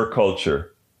is your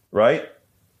culture, right?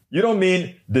 You don't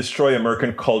mean destroy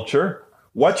American culture.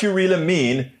 What you really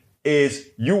mean is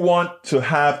you want to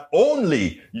have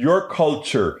only your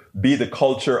culture be the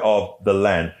culture of the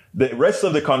land. The rest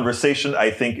of the conversation,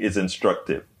 I think, is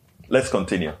instructive. Let's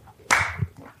continue.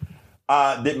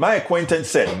 My acquaintance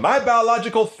said, my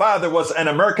biological father was an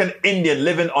American Indian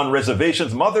living on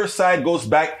reservations. Mother's side goes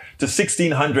back to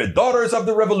 1600. Daughters of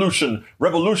the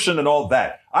revolution and all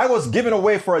that. I was given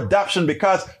away for adoption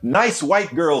because nice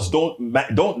white girls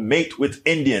don't mate with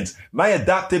Indians. My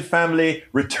adopted family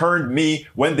returned me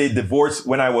when they divorced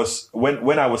when I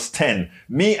was 10.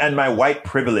 Me and my white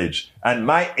privilege and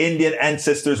my Indian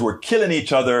ancestors were killing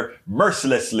each other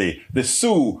mercilessly. The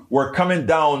Sioux were coming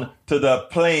down to the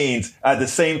plains at the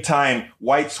same time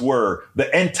whites were. The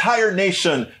entire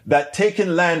nation that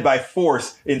taken land by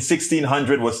force in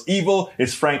 1600 was evil,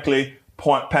 is frankly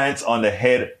pants on the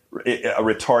head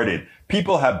retarded.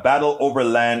 People have battled over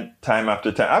land time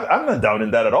after time. I'm not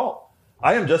doubting that at all.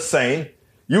 I am just saying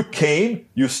you came,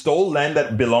 you stole land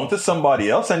that belonged to somebody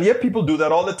else, and yet people do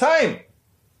that all the time.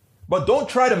 But don't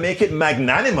try to make it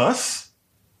magnanimous.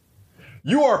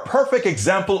 You are a perfect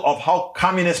example of how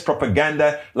communist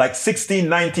propaganda like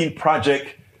 1619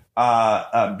 Project,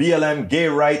 BLM, gay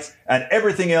rights, and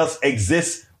everything else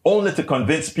exists only to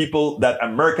convince people that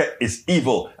America is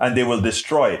evil and they will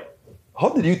destroy it. How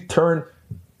did you turn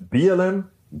BLM,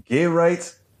 gay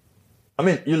rights? I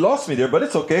mean, you lost me there, but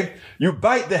it's okay. You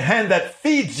bite the hand that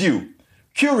feeds you.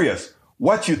 Curious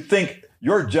what you think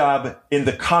your job in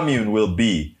the commune will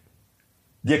be.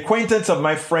 The acquaintance of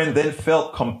my friend then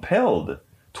felt compelled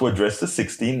to address the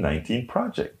 1619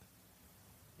 Project.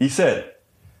 He said,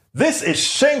 this is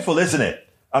shameful, isn't it?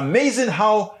 Amazing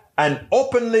how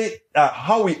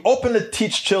we openly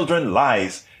teach children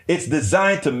lies. It's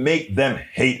designed to make them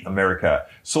hate America.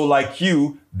 So like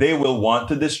you, they will want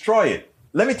to destroy it.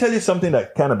 Let me tell you something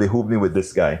that kind of behooved me with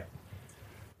this guy.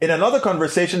 In another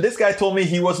conversation, this guy told me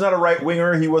he was not a right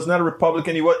winger. He was not a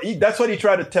Republican. That's what he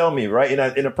tried to tell me, right?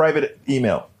 In a private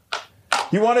email.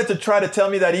 He wanted to try to tell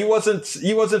me that he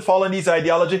wasn't following these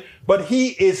ideology, but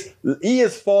he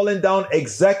is falling down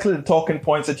exactly the talking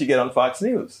points that you get on Fox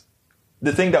News.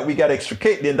 The thing that we got to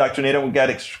extricate, the indoctrinator, we got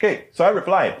to extricate. So I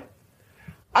replied,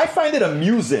 I find it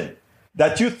amusing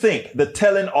that you think the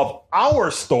telling of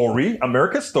our story,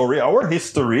 America's story, our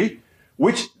history,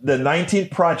 which the 19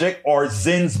 Project or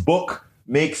Zinn's book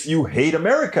makes you hate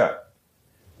America.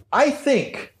 I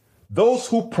think those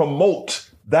who promote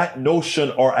that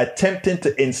notion are attempting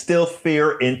to instill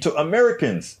fear into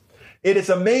Americans. It is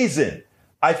amazing.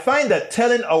 I find that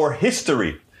telling our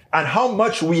history and how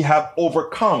much we have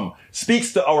overcome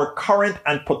speaks to our current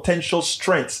and potential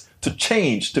strengths to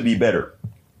change to be better.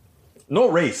 No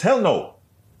race. Hell no.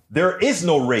 There is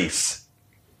no race.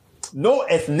 No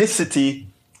ethnicity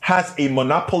has a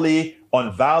monopoly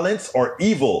on violence or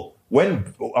evil,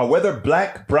 whether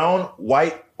black, brown,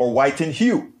 white, or white in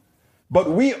hue.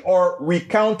 But we are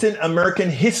recounting American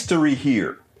history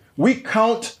here. We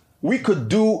could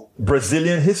do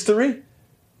Brazilian history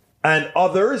and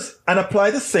others and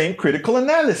apply the same critical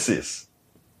analysis.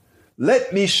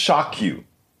 Let me shock you.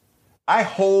 I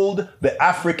hold the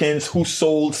Africans who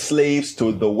sold slaves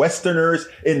to the Westerners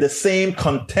in the same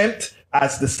contempt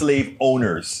as the slave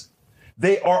owners.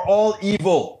 They are all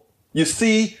evil. You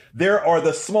see, there are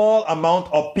the small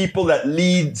amount of people that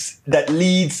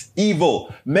leads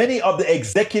evil. Many of the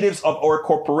executives of our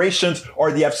corporations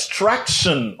are the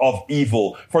abstraction of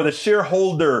evil for the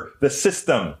shareholder, the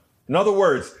system. In other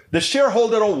words, the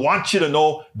shareholder don't want you to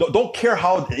know, don't care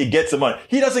how it gets the money.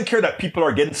 He doesn't care that people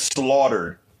are getting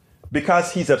slaughtered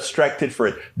because he's abstracted for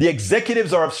it. The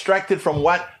executives are abstracted from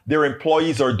what their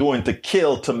employees are doing to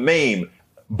kill, to maim,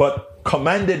 but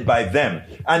commanded by them.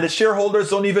 And the shareholders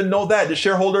don't even know that. The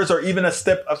shareholders are even a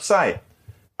step aside.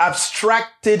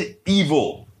 Abstracted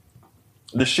evil.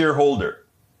 The shareholder.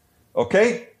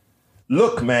 Okay?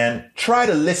 Look, man, try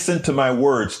to listen to my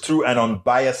words through an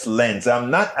unbiased lens. I'm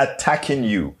not attacking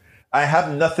you. I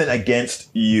have nothing against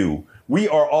you. We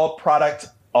are all product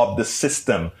of the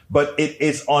system, but it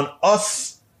is on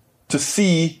us to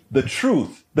see the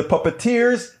truth, the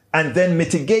puppeteers, and then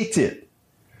mitigate it.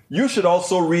 You should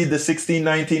also read the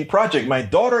 1619 Project. My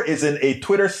daughter is in a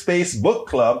Twitter Space book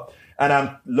club, and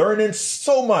I'm learning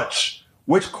so much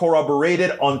which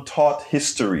corroborated untaught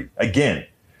history. Again,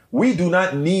 we do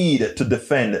not need to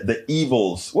defend the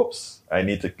evils. Whoops, I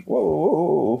need to,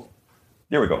 whoa.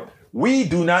 There we go. We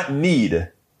do not need,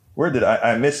 where did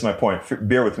I missed my point.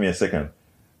 Bear with me a second.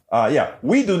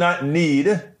 We do not need,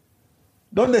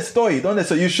 ¿Dónde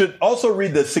estoy? You should also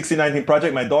read the 1619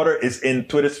 Project. My daughter is in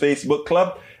Twitter's Facebook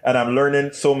club, and I'm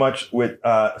learning so much with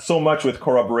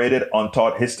corroborated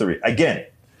untaught history. Again,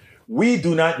 we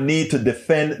do not need to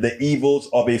defend the evils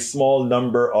of a small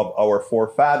number of our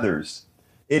forefathers.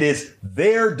 It is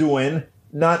their doing,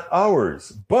 not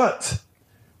ours. But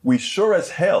we sure as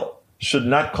hell should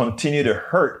not continue to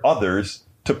hurt others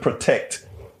to protect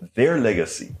their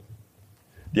legacy.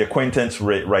 The acquaintance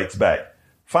writes back,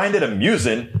 find it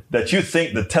amusing that you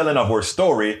think the telling of our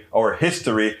story, our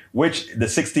history, which the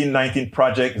 1619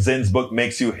 Project Zen's book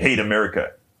makes you hate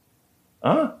America.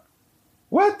 Huh?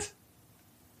 What?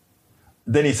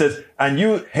 Then he says, and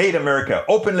you hate America,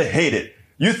 openly hate it.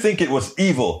 You think it was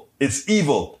evil. It's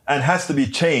evil and has to be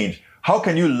changed. How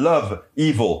can you love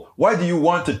evil? Why do you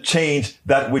want to change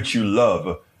that which you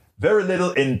love? Very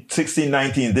little in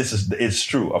 1619, this is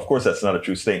true. Of course, that's not a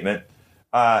true statement.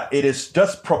 It is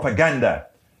just propaganda.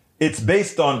 It's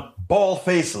based on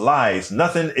bald-faced lies.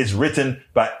 Nothing is written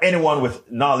by anyone with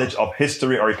knowledge of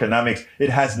history or economics. It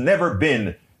has never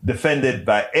been defended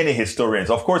by any historians.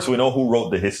 Of course, we know who wrote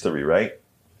the history, right?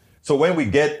 So when we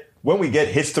get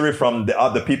history from the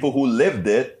other people who lived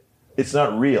it, it's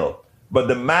not real. But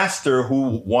the master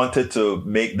who wanted to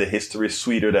make the history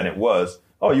sweeter than it was,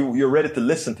 you're ready to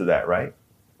listen to that, right?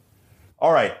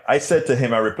 All right, I said to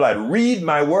him, I replied, read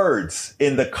my words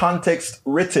in the context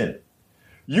written.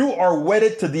 You are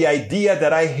wedded to the idea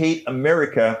that I hate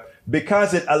America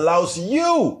because it allows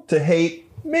you to hate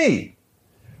me.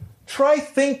 Try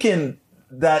thinking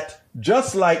that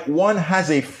just like one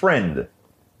has a friend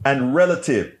and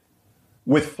relative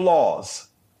with flaws,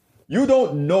 you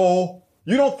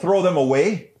don't throw them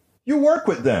away. You work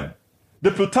with them.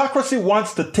 The plutocracy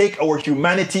wants to take our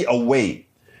humanity away.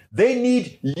 They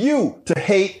need you to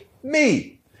hate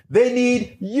me. They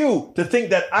need you to think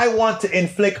that I want to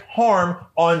inflict harm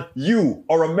on you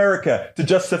or America to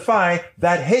justify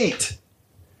that hate.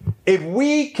 If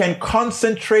we can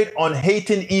concentrate on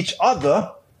hating each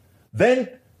other, then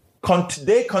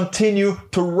they continue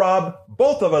to rob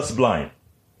both of us blind.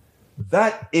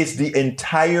 That is the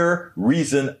entire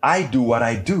reason I do what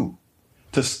I do,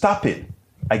 to stop it.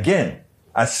 Again,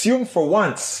 assume for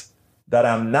once that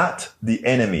I'm not the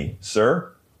enemy, sir.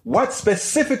 What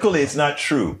specifically is not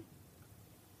true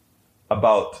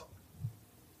about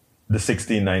the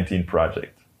 1619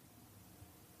 Project?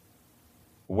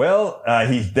 Well,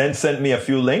 he then sent me a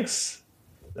few links.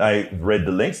 I read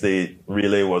the links. They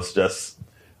really was just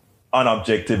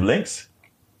unobjective links.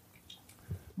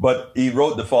 But he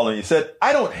wrote the following. He said,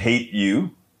 I don't hate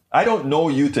you. I don't know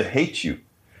you to hate you.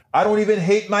 I don't even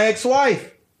hate my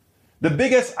ex-wife. The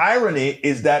biggest irony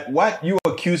is that what you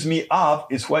accuse me of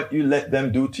is what you let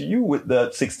them do to you with the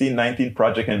 1619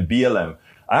 Project and BLM.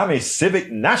 I'm a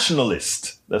civic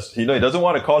nationalist. He doesn't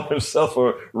want to call himself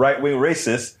a right-wing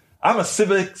racist. I'm a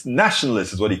civic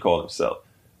nationalist is what he called himself.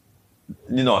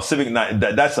 You know,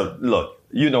 look,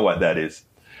 you know what that is.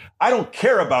 I don't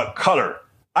care about color.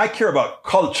 I care about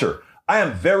culture. I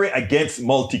am very against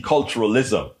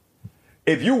multiculturalism.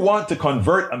 If you want to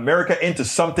convert America into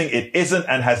something it isn't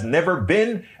and has never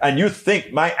been, and you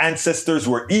think my ancestors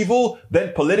were evil,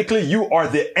 then politically you are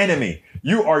the enemy.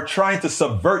 You are trying to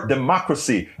subvert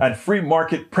democracy and free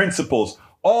market principles.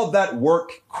 All that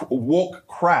woke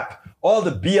crap, all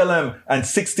the BLM and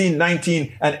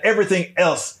 1619 and everything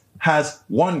else has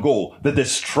one goal, the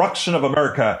destruction of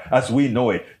America as we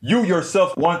know it. You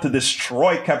yourself want to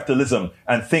destroy capitalism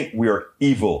and think we are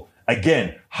evil.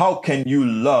 Again, how can you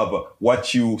love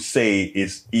what you say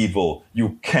is evil?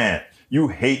 You can't. You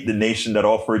hate the nation that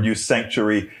offered you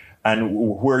sanctuary and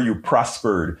where you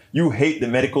prospered. You hate the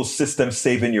medical system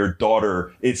saving your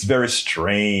daughter. It's very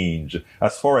strange.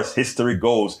 As far as history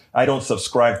goes, I don't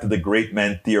subscribe to the great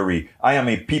man theory. I am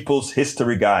a people's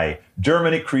history guy.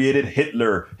 Germany created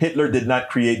Hitler. Hitler did not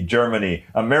create Germany.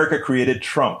 America created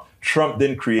Trump. Trump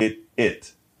didn't create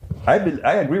it. I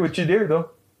agree with you there, though.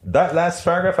 That last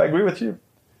paragraph, I agree with you.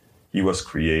 He was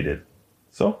created.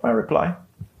 So my reply.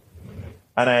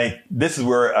 And this is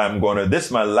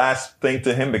my last thing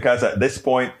to him, because at this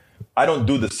point, I don't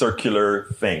do the circular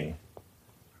thing.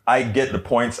 I get the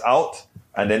points out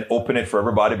and then open it for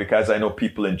everybody, because I know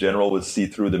people in general will see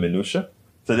through the minutia.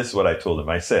 So this is what I told him.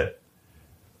 I said,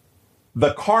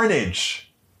 the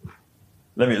carnage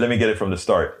Let me get it from the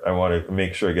start. I want to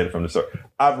make sure I get it from the start.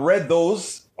 I've read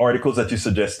those articles that you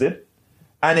suggested,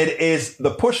 and it is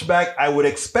the pushback I would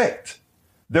expect.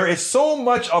 There is so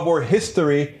much of our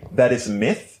history that is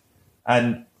myth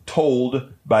and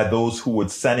told by those who would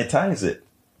sanitize it.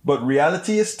 But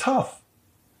reality is tough.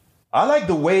 I like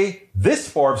the way this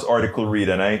Forbes article read,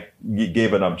 and I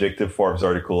gave an objective Forbes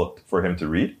article for him to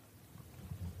read.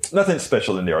 Nothing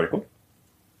special in the article.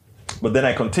 But then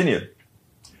I continued.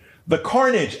 The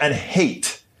carnage and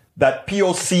hate that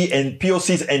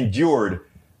POCs endured,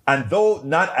 and though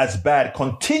not as bad,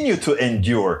 continue to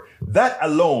endure, that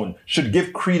alone should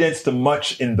give credence to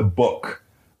much in the book.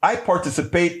 I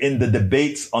participate in the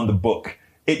debates on the book.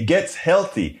 It gets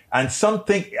healthy, and some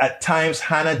think at times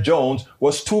Hannah Jones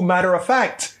was too matter of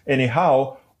fact.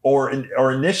 Anyhow,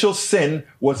 our initial sin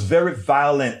was very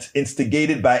violent,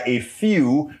 instigated by a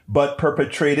few, but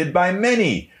perpetrated by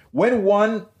many. When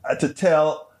one to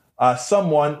tell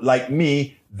someone like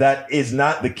me that is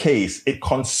not the case, it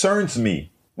concerns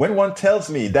me. When one tells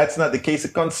me that's not the case,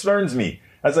 it concerns me.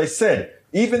 As I said,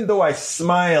 even though I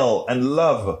smile and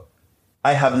love,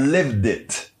 I have lived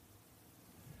it.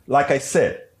 Like I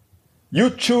said, you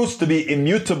choose to be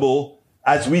immutable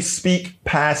as we speak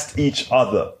past each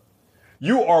other.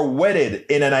 You are wedded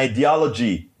in an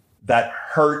ideology that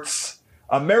hurts.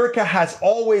 America has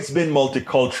always been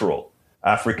multicultural.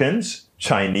 Africans,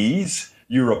 Chinese,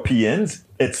 Europeans,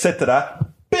 etc.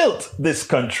 built this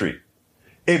country.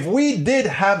 If we did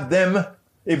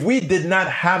not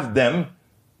have them,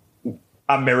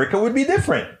 America would be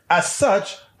different. As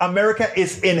such, America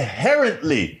is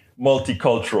inherently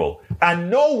multicultural, and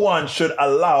no one should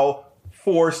allow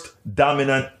forced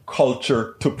dominant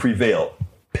culture to prevail.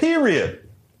 Period.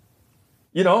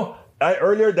 You know,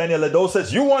 earlier Daniel Ledo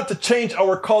says, you want to change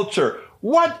our culture.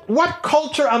 What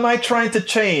culture am I trying to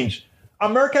change?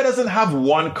 America doesn't have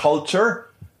one culture.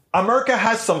 America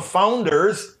has some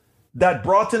founders that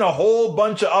brought in a whole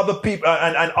bunch of other people,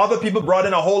 and other people brought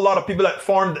in a whole lot of people that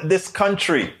formed this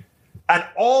country. And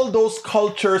all those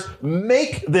cultures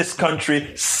make this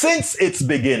country since its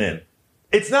beginning.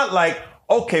 It's not like,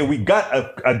 okay, we got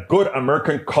a good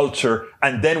American culture,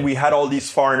 and then we had all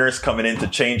these foreigners coming in to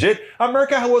change it.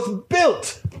 America was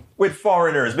built with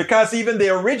foreigners, because even the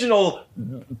original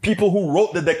people who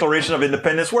wrote the Declaration of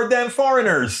Independence were damn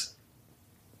foreigners.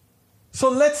 So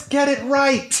let's get it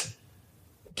right.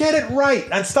 Get it right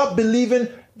and stop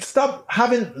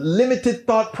having limited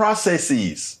thought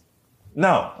processes.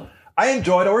 Now, I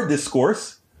enjoyed our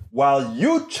discourse. While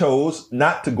you chose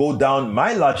not to go down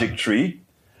my logic tree,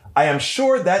 I am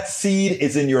sure that seed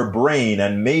is in your brain,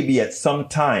 and maybe at some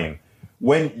time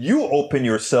when you open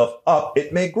yourself up,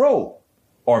 it may grow,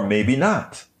 or maybe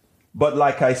not. But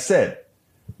like I said,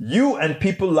 you and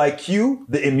people like you,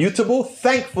 the immutable,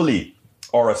 thankfully,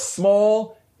 are a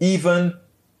small, even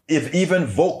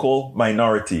vocal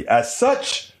minority. As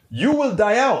such, you will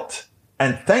die out.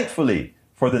 And thankfully,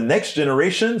 for the next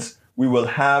generations, we will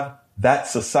have that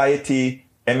society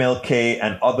MLK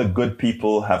and other good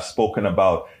people have spoken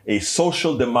about, a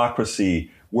social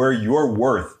democracy where your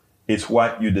worth is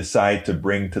what you decide to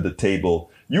bring to the table.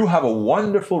 You have a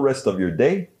wonderful rest of your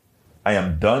day. I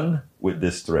am done with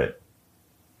this thread.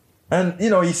 And, you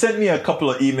know, he sent me a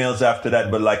couple of emails after that,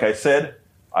 but like I said,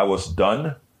 I was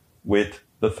done with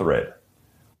the thread.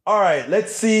 All right,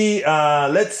 let's see.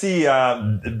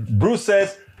 Bruce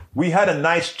says, we had a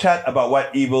nice chat about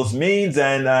what evils means.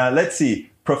 And let's see.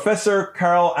 Professor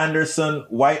Carl Anderson,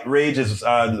 White Rage is,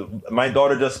 my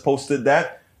daughter just posted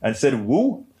that and said,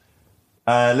 woo.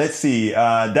 Let's see.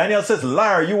 Daniel says,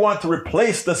 liar, you want to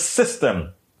replace the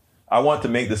system. I want to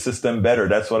make the system better.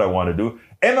 That's what I want to do.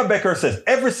 Emma Becker says,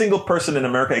 every single person in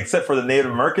America, except for the Native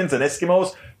Americans and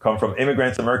Eskimos, come from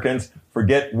immigrants. Americans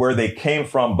forget where they came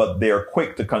from, but they are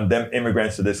quick to condemn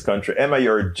immigrants to this country. Emma,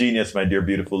 you're a genius, my dear,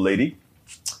 beautiful lady.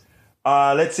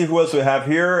 Let's see who else we have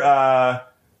here.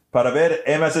 Para ver,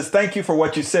 Emma says, thank you for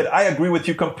what you said. I agree with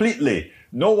you completely.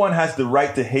 No one has the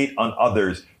right to hate on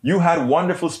others. You had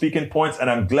wonderful speaking points, and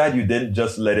I'm glad you didn't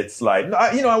just let it slide.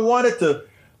 I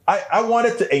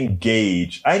wanted to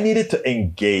engage. I needed to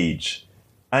engage.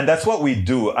 And that's what we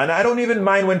do. And I don't even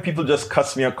mind when people just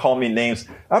cuss me or call me names.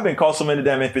 I've been called so many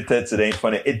damn epithets, it ain't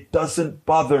funny. It doesn't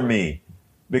bother me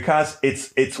because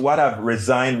it's what I've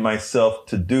resigned myself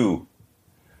to do.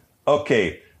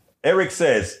 Okay. Eric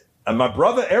says, my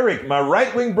brother Eric, my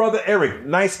right-wing brother Eric,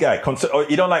 nice guy.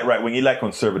 You don't like right-wing, you like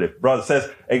conservative. Brother says,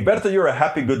 Egberto, you're a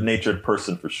happy, good-natured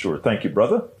person for sure. Thank you,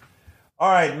 brother.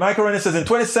 All right. Michael Renner says, in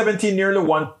 2017, nearly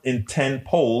 1 in 10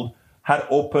 polled had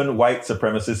open white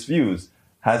supremacist views.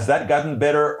 Has that gotten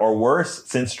better or worse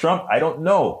since Trump? I don't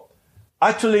know.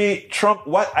 Actually,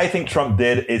 what I think Trump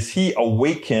did is he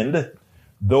awakened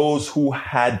those who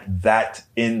had that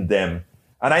in them.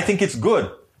 And I think it's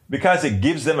good because it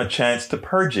gives them a chance to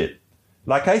purge it.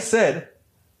 Like I said,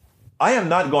 I am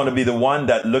not going to be the one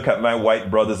that look at my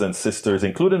white brothers and sisters,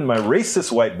 including my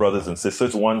racist white brothers and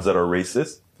sisters, ones that are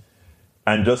racist,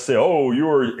 and just say, oh,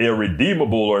 you're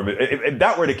irredeemable. Or if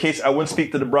that were the case, I wouldn't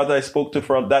speak to the brother I spoke to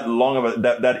for that long of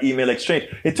that email exchange.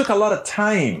 It took a lot of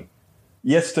time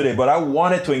yesterday, but I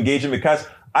wanted to engage him because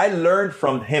I learned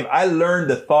from him. I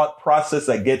learned the thought process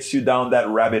that gets you down that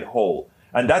rabbit hole.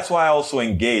 And that's why I also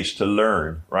engage to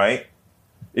learn, right?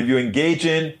 If you engage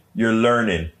in, you're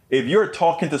learning. If you're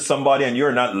talking to somebody and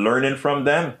you're not learning from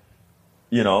them,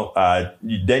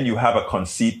 then you have a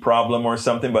conceit problem or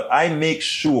something. But I make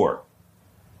sure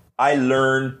I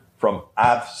learn from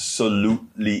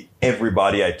absolutely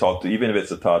everybody I talk to, even if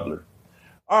it's a toddler.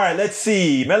 All right, let's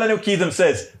see. Melanie O'Keefe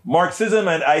says, Marxism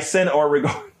and I send our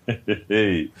regard.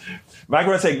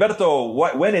 Michael saying,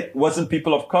 Berto, when it wasn't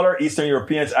people of color, Eastern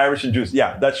Europeans, Irish and Jews.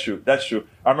 Yeah, that's true. That's true.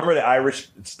 I remember the Irish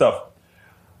stuff.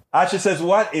 Ashley says,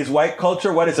 what is white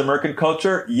culture? What is American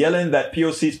culture? Yelling that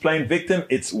POC is playing victim.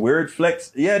 It's weird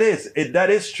flex. Yeah, it is. That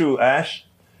is true, Ash.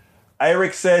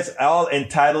 Eric says, all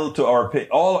entitled to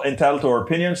our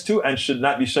opinions too and should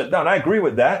not be shut down. I agree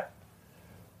with that.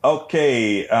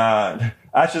 Okay.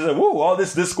 Ash says, woo, all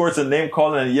this discourse and name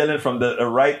calling and yelling from the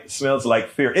right smells like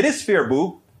fear. It is fear,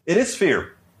 boo. It is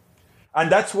fear.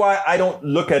 And that's why I don't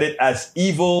look at it as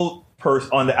evil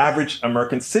on the average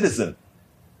American citizen.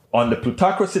 On the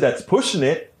plutocracy that's pushing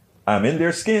it, I'm in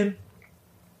their skin.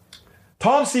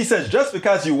 Tom C says, just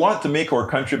because you want to make our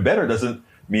country better doesn't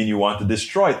mean you want to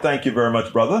destroy it. Thank you very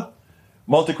much, brother.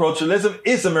 Multiculturalism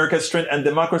is America's strength and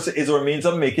democracy is our means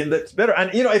of making that better.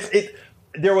 And,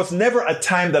 there was never a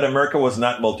time that America was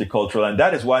not multicultural. And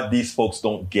that is what these folks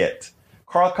don't get.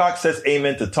 Carl Cox says,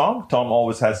 amen to Tom. Tom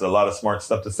always has a lot of smart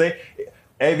stuff to say.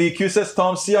 AVQ says,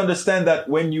 Tom C, understand that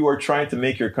when you are trying to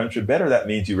make your country better, that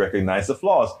means you recognize the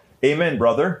flaws. Amen,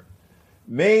 brother.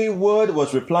 Maywood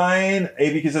was replying.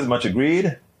 AVQ says, much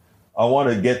agreed. I want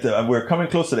to we're coming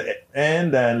close to the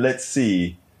end, and let's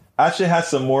see. Ashley has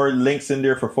some more links in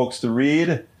there for folks to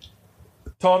read.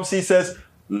 Tom C says,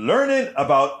 learning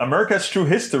about America's true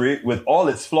history with all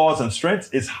its flaws and strengths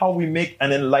is how we make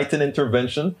an enlightened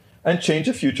intervention and change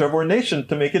the future of our nation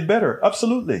to make it better.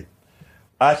 Absolutely.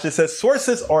 Ashley says,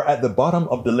 sources are at the bottom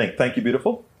of the link. Thank you,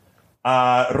 beautiful.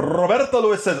 Roberto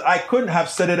Lewis says, I couldn't have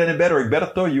said it any better.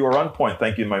 Roberto, you are on point.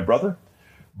 Thank you, my brother.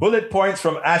 Bullet points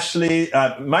from Ashley.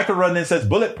 Michael Rudnin says,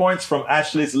 bullet points from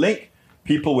Ashley's link.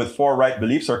 People with far-right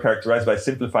beliefs are characterized by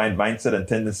simplifying mindset and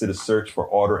tendency to search for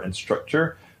order and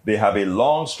structure. They have a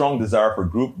long, strong desire for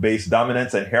group-based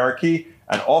dominance and hierarchy,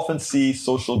 and often see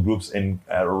social groups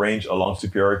arranged along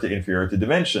superiority, inferiority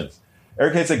dimensions.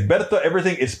 Eric Hayes like, Berto,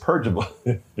 everything is purgeable.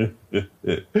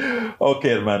 Okay,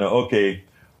 hermano, okay.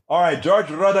 All right, George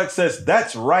Ruddock says,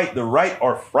 that's right. The right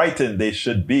are frightened. They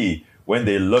should be when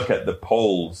they look at the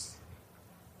polls.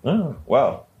 Oh,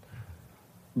 wow.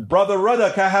 Brother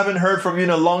Ruddock, I haven't heard from you in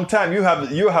a long time. You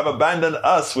have abandoned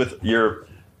us with your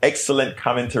excellent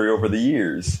commentary over the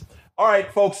years. All right,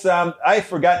 folks, I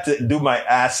forgot to do my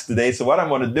ask today. So what I'm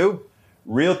going to do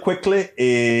real quickly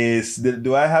is,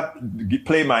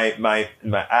 play my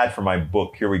ad for my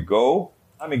book. Here we go.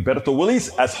 I'm Egberto Willies,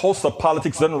 as host of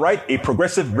Politics Done Right, a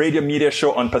progressive radio media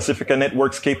show on Pacifica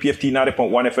Network's KPFT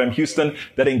 90.1 FM Houston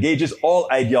that engages all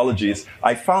ideologies.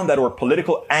 I found that our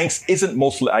political angst isn't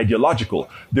mostly ideological.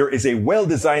 There is a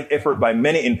well-designed effort by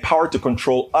many in power to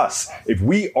control us. If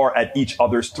we are at each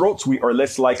other's throats, we are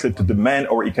less likely to demand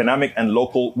our economic and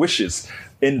local wishes.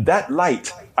 In that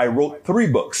light, I wrote 3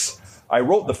 books. I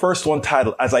wrote the first one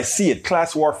titled, As I See It,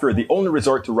 Class Warfare, the Only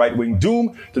Resort to Right-Wing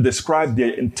Doom, to describe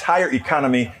the entire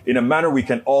economy in a manner we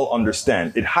can all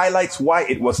understand. It highlights why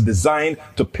it was designed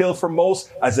to pilfer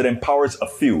most as it empowers a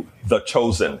few, the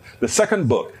chosen. The second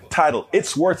book, titled,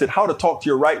 It's Worth It, How to Talk to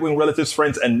Your Right-Wing Relatives,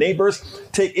 Friends, and Neighbors,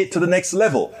 take it to the next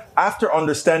level. After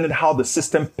understanding how the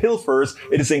system pilfers,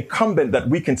 it is incumbent that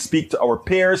we can speak to our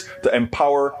peers to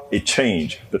empower a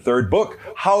change. The third book,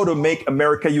 How to Make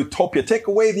America Utopia, Take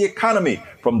Away the Economy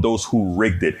from Those Who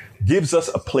Rigged It, gives us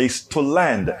a place to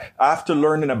land. After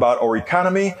learning about our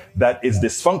economy that is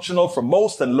dysfunctional for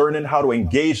most and learning how to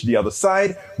engage the other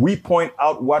side, we point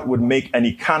out what would make an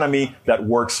economy that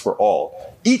works for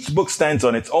all. Each book stands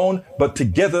on its own, but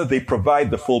together they provide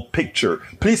the full picture.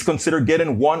 Please consider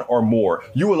getting one or more.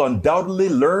 You will undoubtedly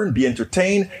learn, be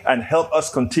entertained, and help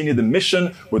us continue the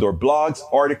mission with our blogs,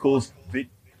 articles,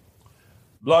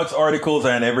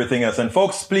 and everything else. And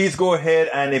folks, please go ahead,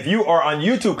 and if you are on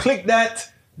YouTube, click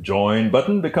that join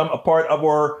button, become a part of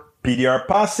our PDR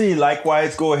Posse.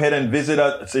 Likewise, go ahead and visit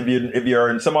us. If you're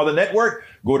in some other network,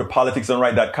 go to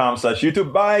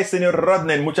politicsdoneright.com/YouTube. Bye, Senor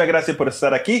Rodney. Muchas gracias por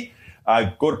estar aquí.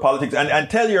 Go to politics and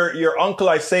tell your uncle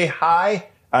I say hi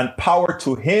and power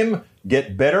to him.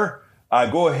 Get better.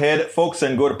 Go ahead, folks,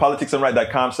 and go to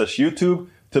politicsdoneright.com/YouTube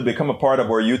to become a part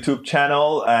of our YouTube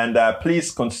channel. And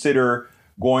please consider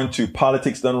going to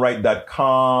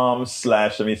politicsdoneright.com/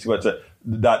 let me see what's it.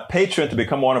 Patreon to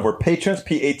become one of our patrons,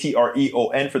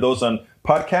 Patreon, for those on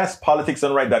podcasts,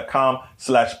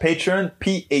 politicsdoneright.com/Patreon,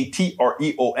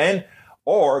 Patreon,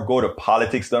 or go to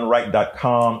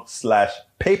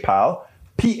politicsdoneright.com/PayPal,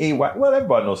 PAY. Well,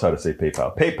 everybody knows how to say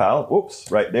PayPal. PayPal, whoops,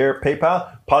 right there,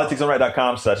 PayPal,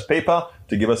 politicsdoneright.com/PayPal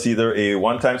to give us either a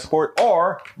one-time support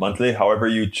or monthly, however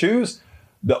you choose.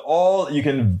 You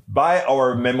can buy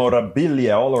our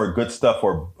memorabilia, all our good stuff,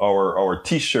 or our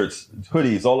t-shirts,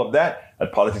 hoodies, all of that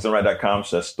at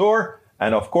politicsdoneright.com/store.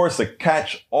 And of course, a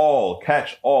catch all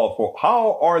for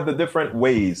how are the different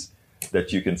ways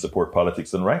that you can support Politics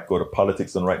Done Right. Go to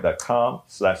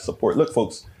politicsdoneright.com/support. Look,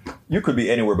 folks, you could be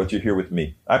anywhere, but you're here with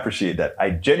me. I appreciate that. I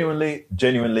genuinely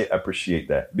appreciate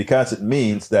that, because it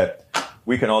means that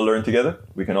we can all learn together.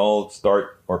 We can all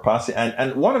start our posse.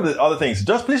 And one of the other things,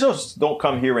 please just don't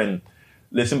come here and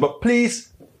listen, but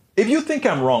please, if you think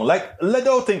I'm wrong, like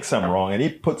Ledo thinks I'm wrong and he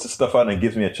puts the stuff out and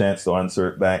gives me a chance to answer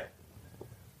it back,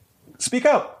 speak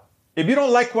up. If you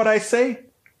don't like what I say,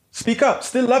 speak up.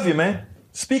 Still love you, man.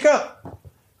 Speak up.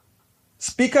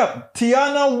 Speak up.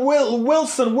 Tiana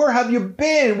Wilson, where have you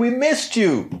been? We missed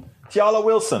you. Tiala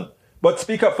Wilson. But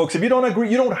speak up, folks. If you don't agree,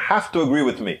 you don't have to agree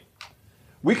with me.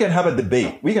 We can have a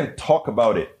debate. We can talk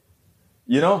about it,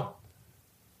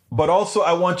 But also,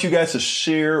 I want you guys to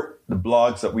share the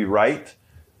blogs that we write,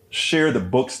 share the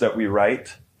books that we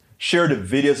write, share the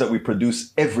videos that we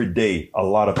produce every day. A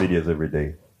lot of videos every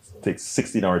day. It takes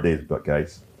 16-hour days,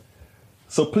 guys.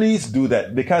 So please do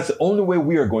that, because the only way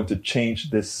we are going to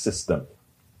change this system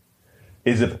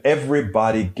is if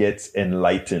everybody gets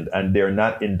enlightened and they're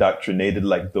not indoctrinated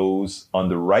like those on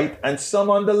the right and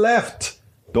some on the left.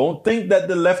 Don't think that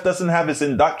the left doesn't have its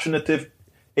indoctrinative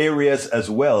areas as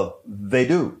well. They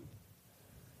do.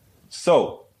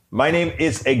 So, my name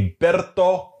is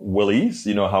Egberto Willies.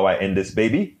 You know how I end this,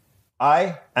 baby.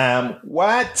 I am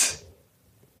what?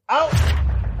 Out!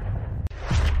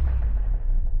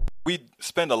 We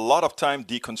spend a lot of time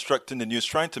deconstructing the news,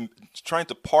 trying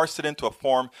to parse it into a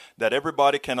form that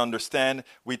everybody can understand.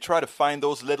 We try to find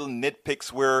those little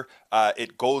nitpicks where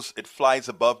it flies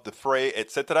above the fray,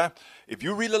 etc. If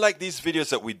you really like these videos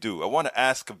that we do, I want to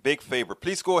ask a big favor.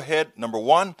 Please go ahead. Number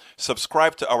 1,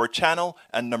 subscribe to our channel.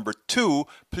 And number 2,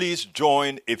 please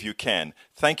join if you can.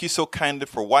 Thank you so kindly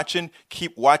for watching.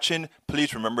 Keep watching.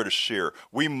 Please remember to share.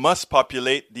 We must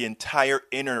populate the entire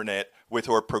internet with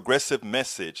our progressive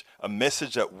message, a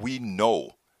message that we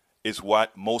know is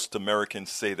what most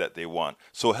Americans say that they want.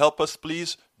 So help us,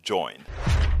 please join.